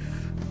knife?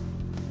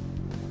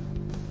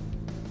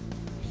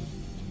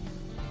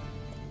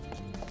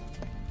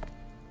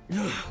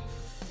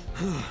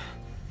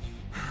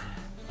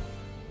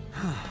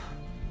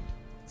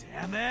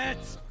 Damn it!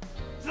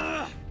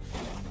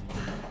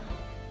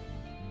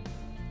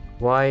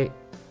 Why?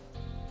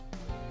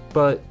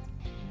 But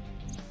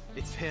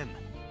It's him.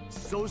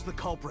 So's the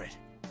culprit.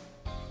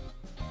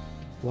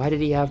 why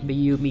did he have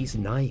Miyumi's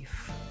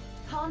knife?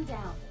 Calm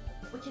down.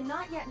 We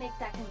cannot yet make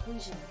that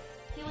conclusion.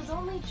 He was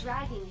only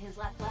dragging his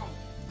left leg.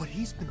 But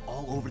he's been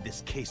all over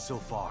this case so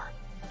far.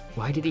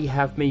 Why did he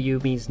have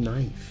Miyumi's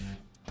knife?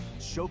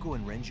 Shoko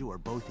and Renju are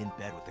both in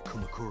bed with the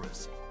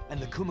Kumakuras. And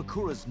the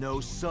Kumakuras know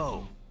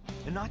So.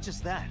 And not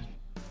just that.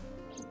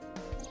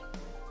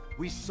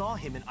 We saw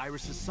him in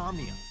Iris's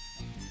Somnium.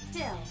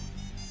 Still,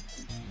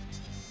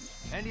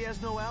 And he has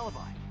no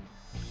alibi.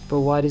 But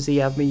why does he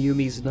have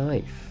Miyumi's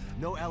knife?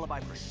 No alibi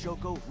for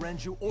Shoko,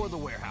 Renju, or the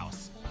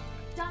warehouse.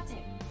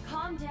 Date,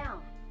 calm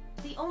down.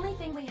 The only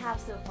thing we have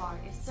so far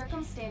is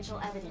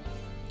circumstantial evidence.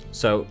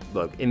 So,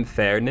 look, in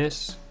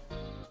fairness,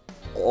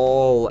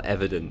 all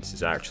evidence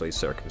is actually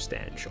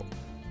circumstantial.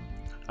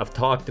 I've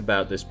talked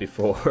about this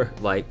before.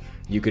 Like,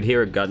 you could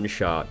hear a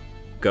gunshot,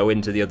 go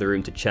into the other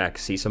room to check,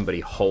 see somebody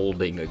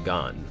holding a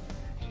gun,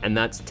 and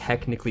that's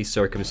technically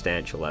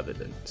circumstantial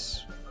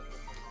evidence.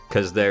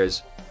 Because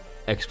there's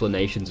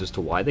explanations as to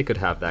why they could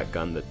have that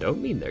gun that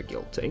don't mean they're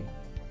guilty.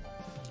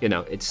 You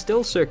know, it's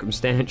still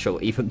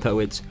circumstantial, even though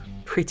it's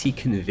pretty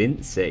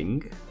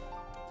convincing.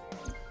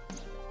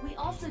 We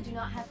also do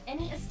not have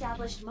any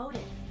established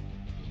motive.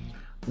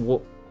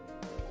 What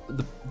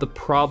the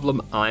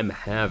problem I'm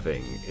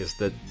having is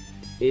that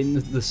in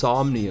the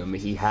Somnium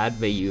he had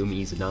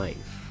Mayumi's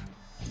knife.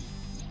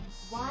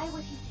 Why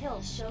would he kill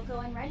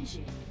Shoko and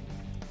Renju?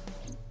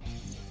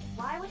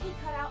 Why would he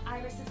cut out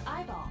Iris's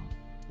eyeball?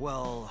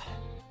 Well...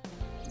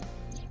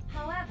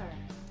 However,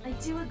 I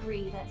do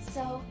agree that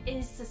So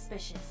is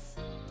suspicious.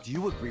 Do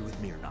you agree with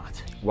me or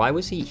not? Why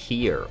was he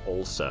here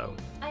also?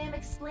 I am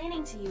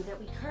explaining to you that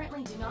we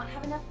currently do not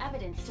have enough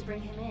evidence to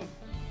bring him in.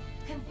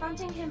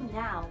 Confronting him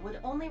now would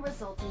only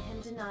result in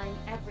him denying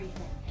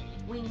everything.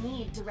 We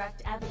need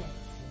direct evidence.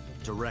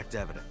 Direct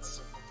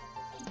evidence.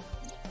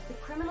 The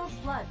criminal's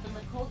blood from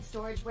the cold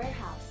storage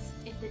warehouse.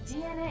 If the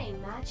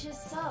DNA matches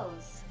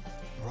So's...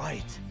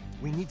 Right.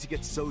 We need to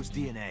get So's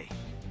DNA.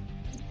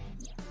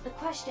 The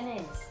question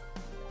is,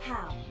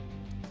 how?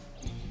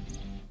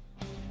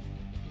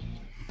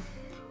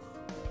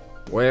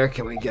 Where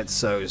can we get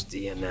So's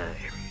DNA?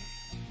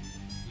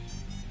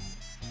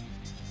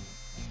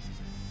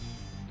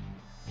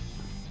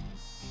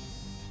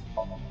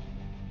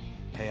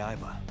 Hey,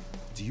 Aiba.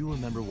 Do you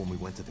remember when we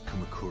went to the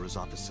Kumakura's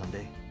office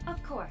Sunday?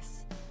 Of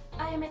course.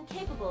 I am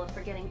incapable of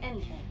forgetting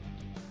anything.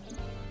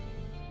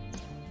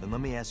 Then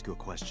let me ask you a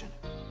question.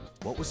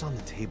 What was on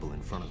the table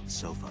in front of the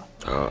sofa?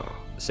 Oh,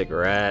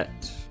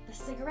 cigarette. The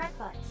cigarette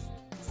butts.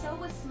 So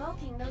was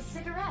smoking those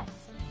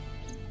cigarettes.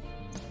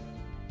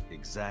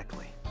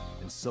 Exactly.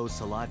 And So's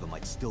saliva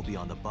might still be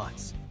on the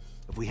butts.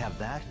 If we have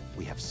that,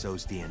 we have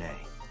So's DNA.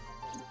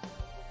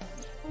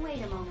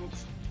 Wait a moment.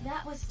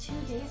 That was 2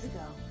 days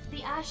ago.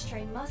 The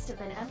ashtray must have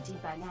been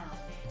emptied by now.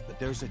 But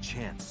there's a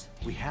chance.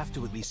 We have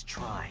to at least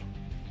try.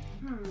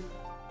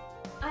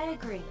 I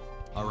agree.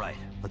 Alright,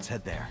 let's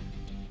head there.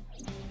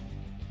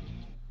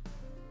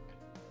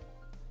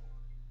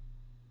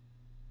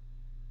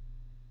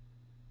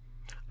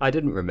 I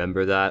didn't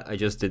remember that. I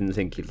just didn't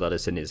think he'd let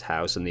us in his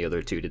house, and the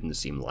other two didn't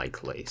seem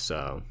likely,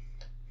 so...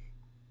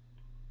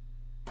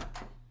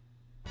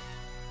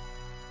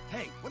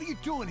 Hey, what are you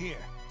doing here?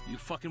 You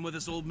fucking with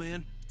us, old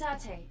man?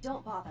 Date,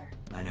 don't bother.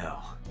 I know.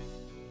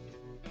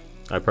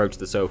 I approached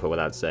the sofa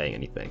without saying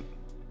anything.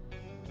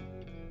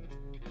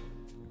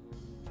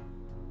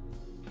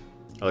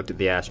 I looked at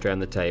the ashtray on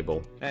the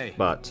table. Hey.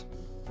 But...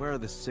 Where are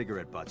the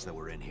cigarette butts that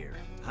were in here?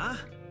 Huh?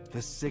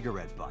 The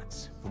cigarette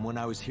butts, from when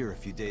I was here a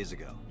few days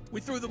ago. We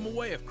threw them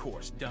away, of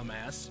course,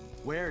 dumbass.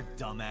 Where,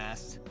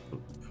 dumbass?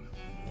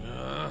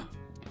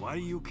 Why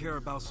do you care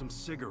about some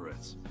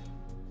cigarettes?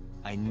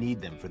 I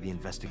need them for the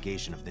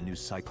investigation of the new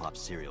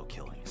Cyclops serial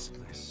killings.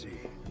 I see.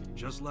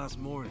 Just last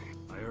morning,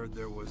 I heard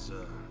there was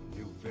a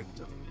new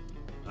victim.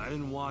 I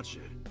didn't watch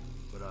it,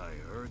 but I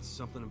heard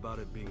something about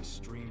it being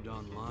streamed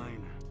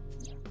online.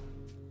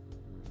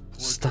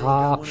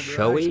 Stop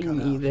showing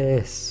me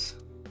this.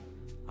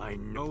 I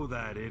know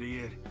that,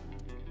 idiot.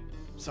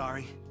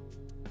 Sorry.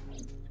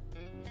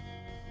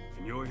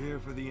 And you're here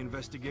for the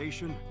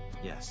investigation?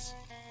 Yes.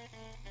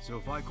 So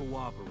if I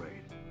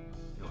cooperate,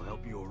 you'll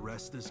help you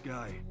arrest this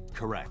guy?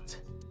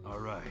 Correct. All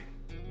right.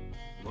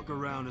 Look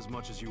around as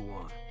much as you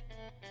want.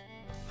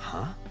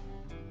 Huh?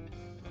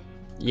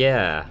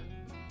 Yeah.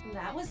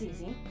 That was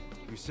easy.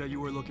 You said you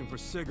were looking for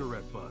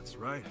cigarette butts,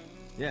 right?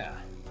 Yeah,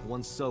 the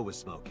one So was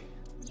smoking.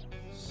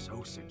 So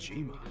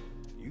Sejima,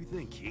 you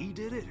think he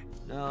did it?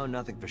 No,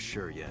 nothing for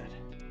sure yet.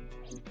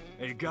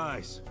 Hey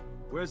guys,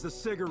 where's the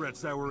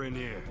cigarettes that were in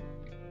here?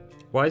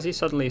 Why is he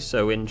suddenly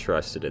so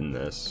interested in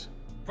this?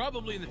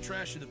 Probably in the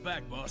trash in the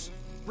back, boss.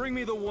 Bring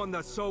me the one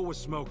that So was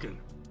smoking.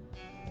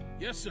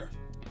 Yes, sir.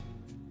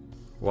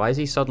 Why is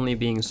he suddenly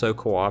being so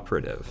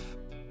cooperative?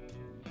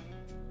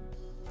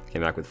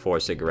 Came back with 4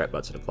 cigarette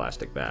butts in a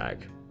plastic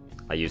bag.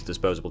 I used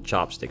disposable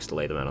chopsticks to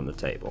lay them out on the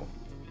table.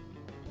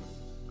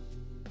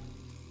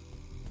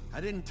 I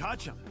didn't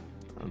touch them.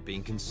 I'm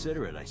being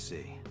considerate, I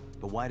see.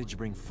 But why did you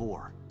bring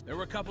 4? There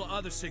were a couple of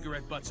other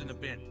cigarette butts in the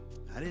bin.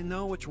 I didn't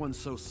know which one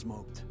So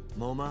smoked.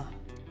 MoMA?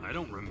 I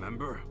don't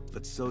remember.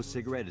 But So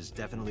cigarette is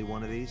definitely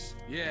one of these?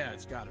 Yeah,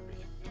 it's gotta be.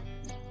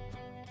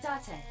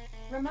 Date,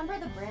 remember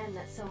the brand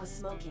that So was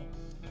smoking?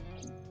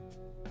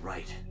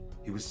 Right.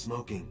 He was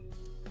smoking.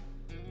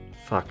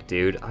 Fuck,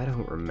 dude, I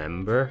don't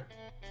remember.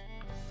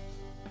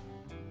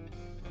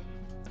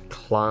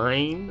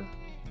 Klein?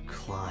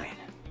 Klein.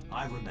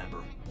 I remember.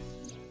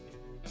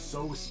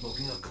 So was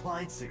smoking a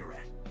Klein cigarette.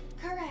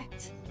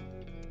 Correct.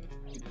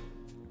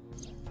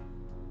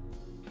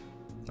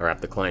 I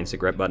wrapped the Klein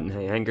cigarette butt in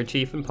a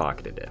handkerchief and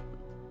pocketed it.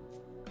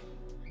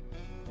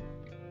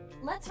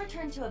 Let's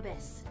return to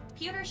Abyss.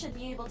 Pewter should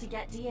be able to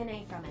get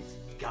DNA from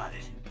it. Got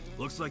it.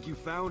 Looks like you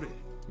found it.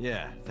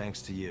 Yeah,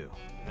 thanks to you.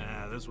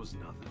 This was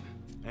nothing.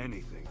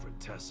 Anything for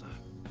Tessa.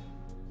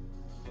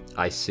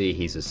 I see,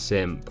 he's a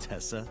simp.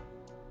 Tessa?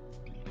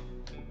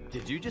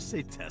 Did you just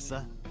say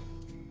Tessa?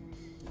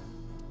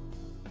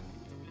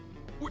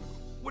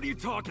 What are you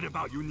talking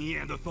about, you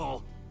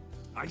Neanderthal?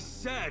 I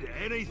said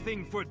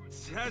anything for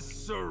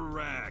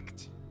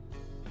Tesseract.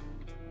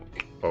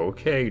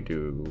 Okay,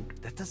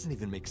 dude. That doesn't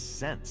even make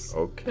sense.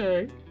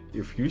 Okay,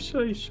 if you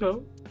say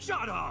so.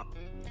 Shut up!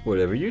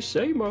 Whatever you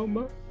say,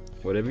 Mama.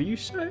 Whatever you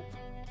say.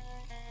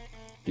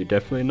 You're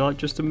definitely not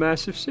just a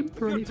massive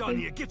simp or You're anything. done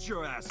here. Get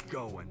your ass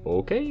going.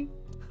 Okay.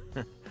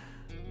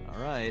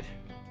 Alright.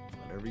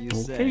 Whatever you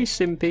Okay,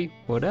 say. simpy.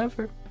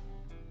 Whatever.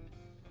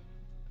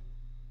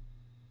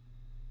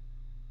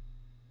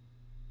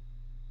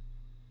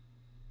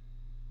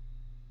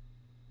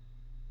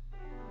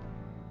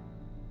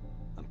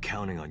 I'm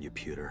counting on you,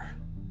 Pewter.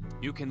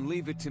 You can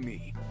leave it to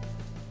me.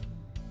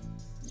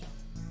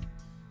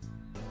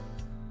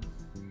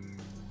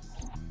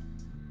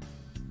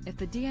 If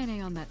the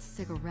DNA on that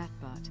cigarette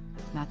butt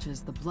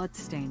matches the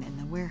bloodstain in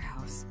the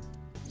warehouse,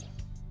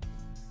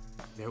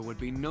 There would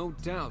be no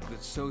doubt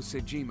that So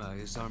Sejima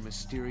is our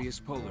mysterious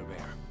polar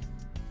bear.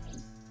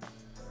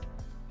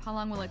 how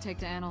long will it take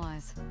to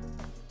analyze?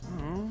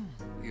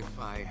 If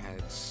I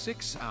had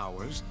 6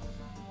 hours,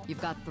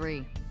 You've got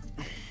 3.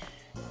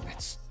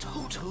 that's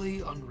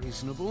totally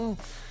unreasonable,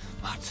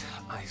 but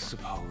I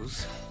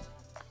suppose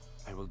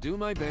I will do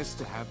my best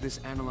to have this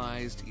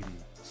analyzed in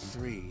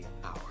 3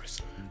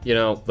 hours. You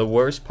know, the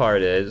worst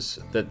part is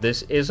that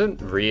this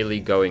isn't really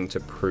going to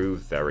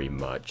prove very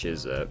much,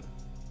 is it?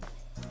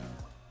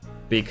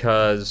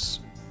 Because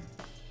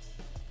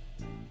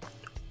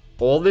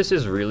all this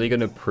is really going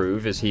to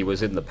prove is he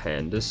was in the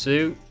panda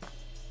suit,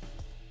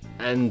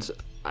 and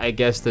I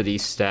guess that he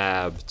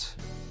stabbed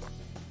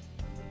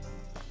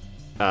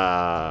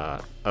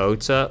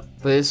Ota,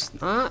 but it's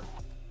not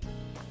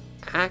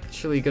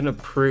actually going to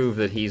prove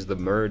that he's the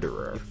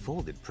murderer. You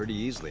folded pretty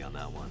easily on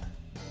that one.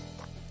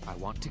 I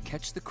want to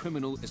catch the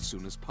criminal as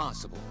soon as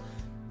possible.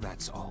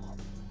 That's all.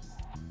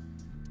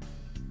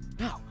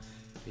 Now,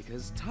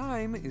 because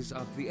time is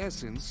of the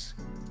essence,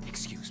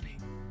 excuse me.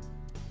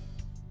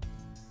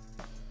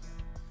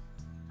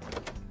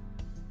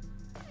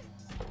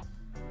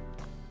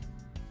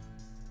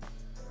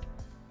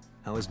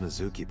 How is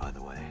Mizuki, by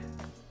the way?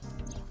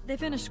 They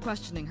finished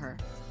questioning her.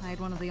 I had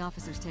one of the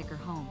officers take her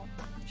home.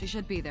 She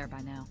should be there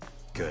by now.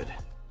 Good.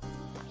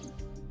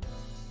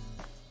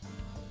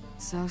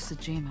 So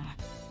Sejima.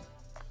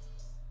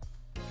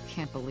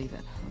 Can't believe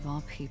it, of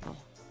all people.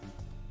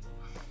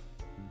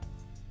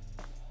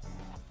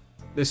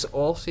 This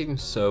all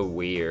seems so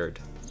weird.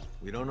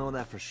 We don't know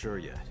that for sure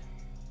yet.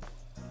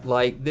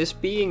 Like, this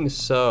being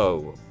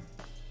so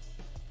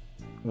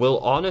will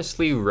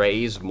honestly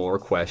raise more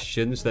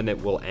questions than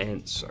it will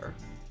answer.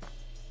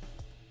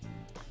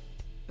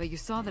 But you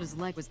saw that his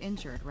leg was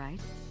injured, right?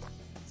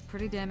 It's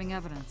pretty damning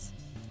evidence.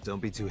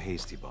 Don't be too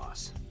hasty,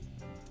 boss.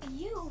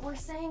 You were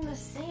saying the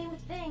same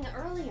thing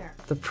earlier.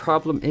 The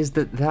problem is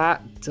that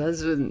that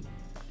doesn't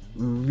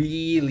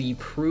really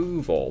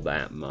prove all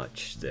that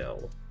much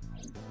still.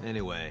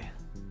 Anyway,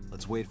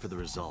 let's wait for the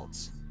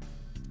results.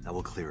 That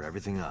will clear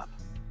everything up.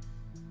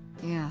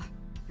 Yeah,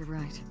 you're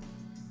right.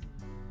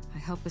 I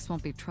hope this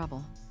won't be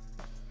trouble.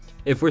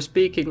 If we're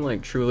speaking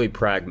like truly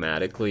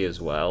pragmatically as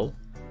well,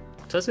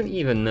 it doesn't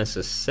even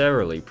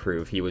necessarily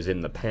prove he was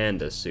in the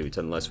panda suit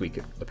unless we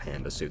could...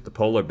 the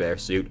polar bear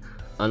suit,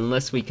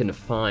 unless we can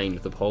find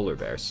the polar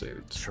bear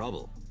suit.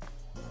 Trouble?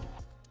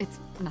 It's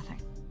nothing.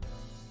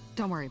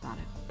 Don't worry about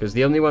it. Because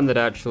the only one that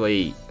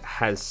actually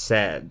has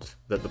said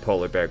that the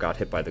polar bear got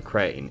hit by the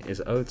crane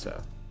is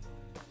Ota.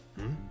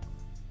 Hmm?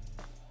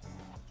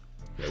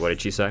 What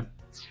did she say?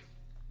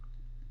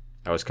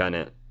 I was kind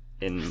of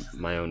in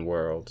my own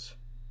world.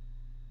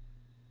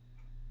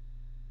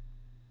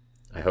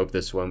 I hope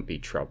this won't be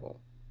trouble.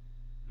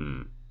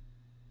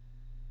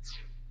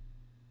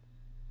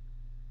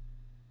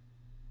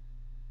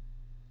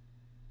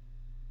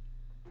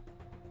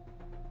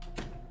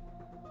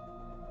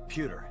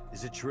 Pewter,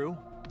 is it true?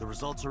 The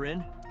results are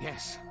in?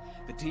 Yes.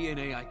 The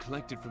DNA I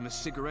collected from the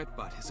cigarette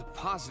butt is a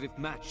positive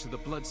match to the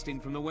bloodstain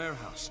from the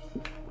warehouse.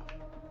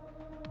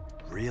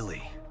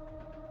 Really?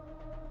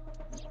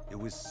 It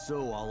was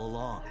So all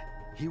along.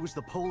 He was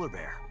the polar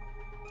bear.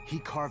 He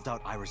carved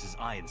out Iris's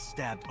eye and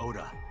stabbed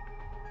Oda.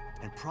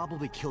 And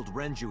probably killed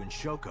Renju and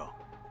Shoko.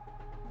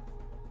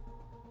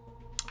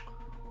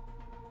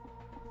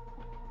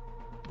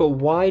 But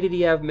why did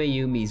he have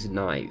Mayumi's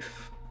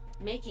knife?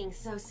 Making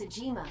So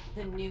Sejima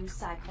the new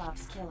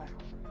Cyclops killer.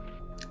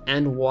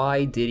 And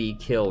why did he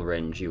kill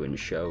Renju and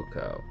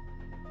Shoko?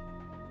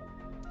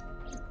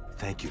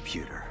 Thank you,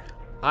 Pewter.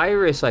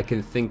 Iris I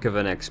can think of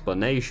an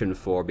explanation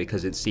for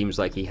because it seems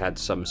like he had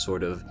some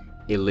sort of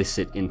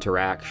illicit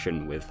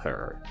interaction with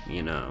her,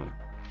 you know.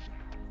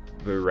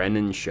 But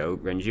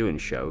Renju and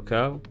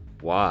Shoko?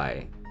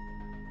 Why?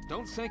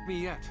 Don't thank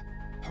me yet.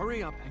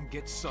 Hurry up and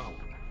get So.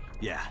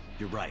 Yeah,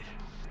 you're right.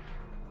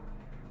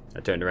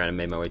 I turned around and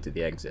made my way to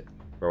the exit.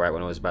 But right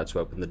when I was about to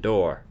open the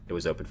door, it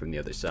was open from the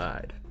other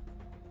side.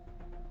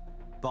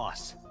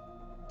 Boss.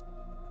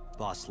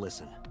 Boss,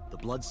 listen. The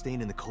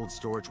bloodstain in the cold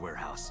storage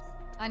warehouse.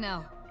 I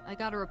know. I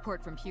got a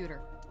report from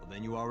Pewter. Well,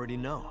 then you already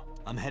know.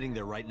 I'm heading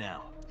there right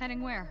now.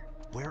 Heading where?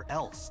 Where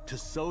else? To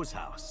So's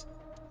house.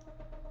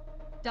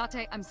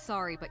 Date, I'm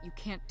sorry, but you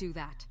can't do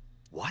that.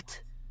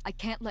 What? I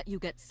can't let you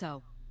get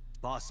So.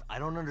 Boss, I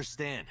don't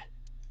understand.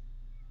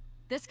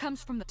 This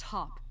comes from the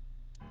top.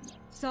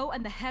 So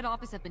and the head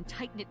office have been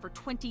tight-knit for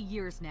 20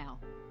 years now.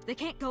 They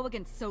can't go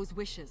against So's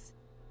wishes.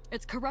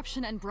 It's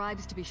corruption and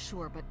bribes to be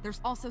sure, but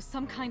there's also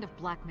some kind of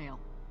blackmail.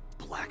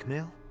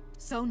 Blackmail?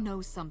 So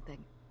knows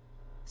something.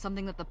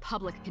 Something that the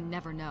public can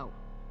never know.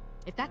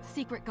 If that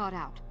secret got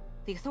out,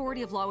 the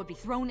authority of law would be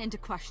thrown into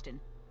question,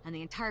 and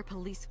the entire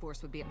police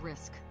force would be at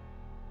risk.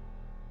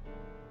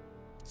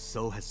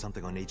 So has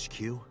something on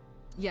HQ?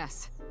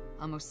 Yes,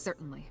 almost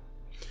certainly.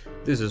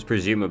 This is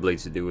presumably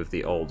to do with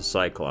the old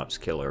Cyclops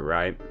killer,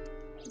 right?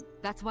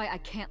 That's why I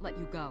can't let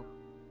you go.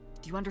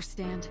 Do you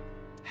understand?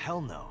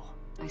 Hell no.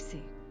 I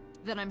see.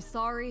 Then I'm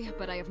sorry,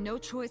 but I have no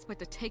choice but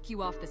to take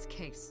you off this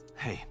case.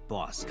 Hey,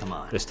 boss, come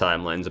on. This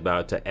timeline's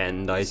about to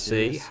end, I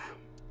see.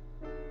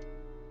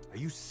 Are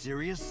you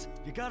serious?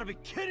 You gotta be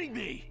kidding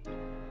me!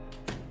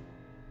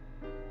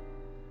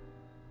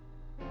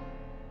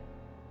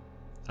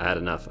 I had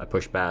enough. I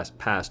pushed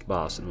past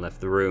Boss and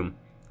left the room.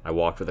 I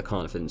walked with a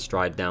confident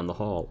stride down the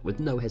hall, with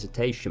no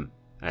hesitation.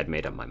 I had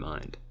made up my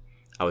mind.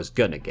 I was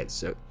gonna get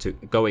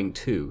going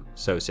to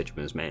So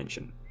Sejima's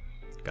mansion.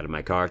 Got in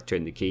my car,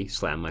 turned the key,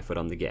 slammed my foot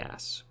on the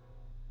gas.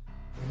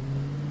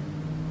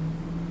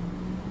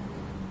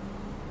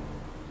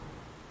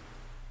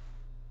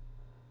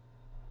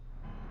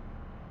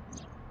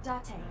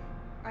 Date,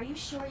 are you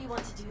sure you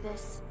want to do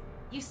this?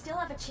 You still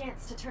have a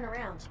chance to turn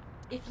around.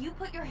 If you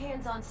put your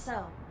hands on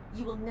So,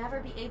 you will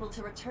never be able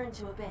to return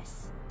to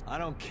Abyss. I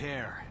don't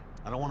care.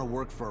 I don't want to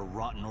work for a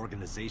rotten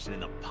organization in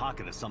the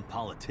pocket of some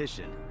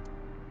politician.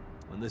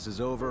 When this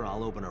is over,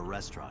 I'll open a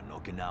restaurant in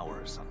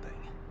Okinawa or something.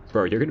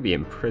 Bro, you're gonna be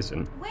in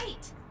prison.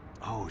 Wait!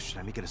 Oh, should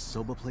I make it a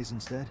soba place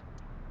instead?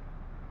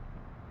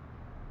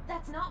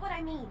 That's not what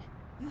I mean.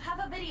 You have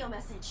a video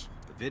message.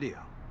 The video?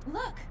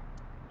 Look!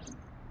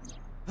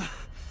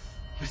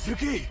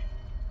 Mizuki!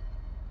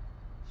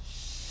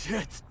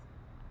 Shit!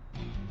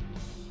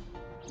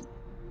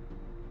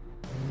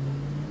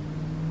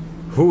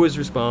 Who is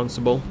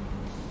responsible?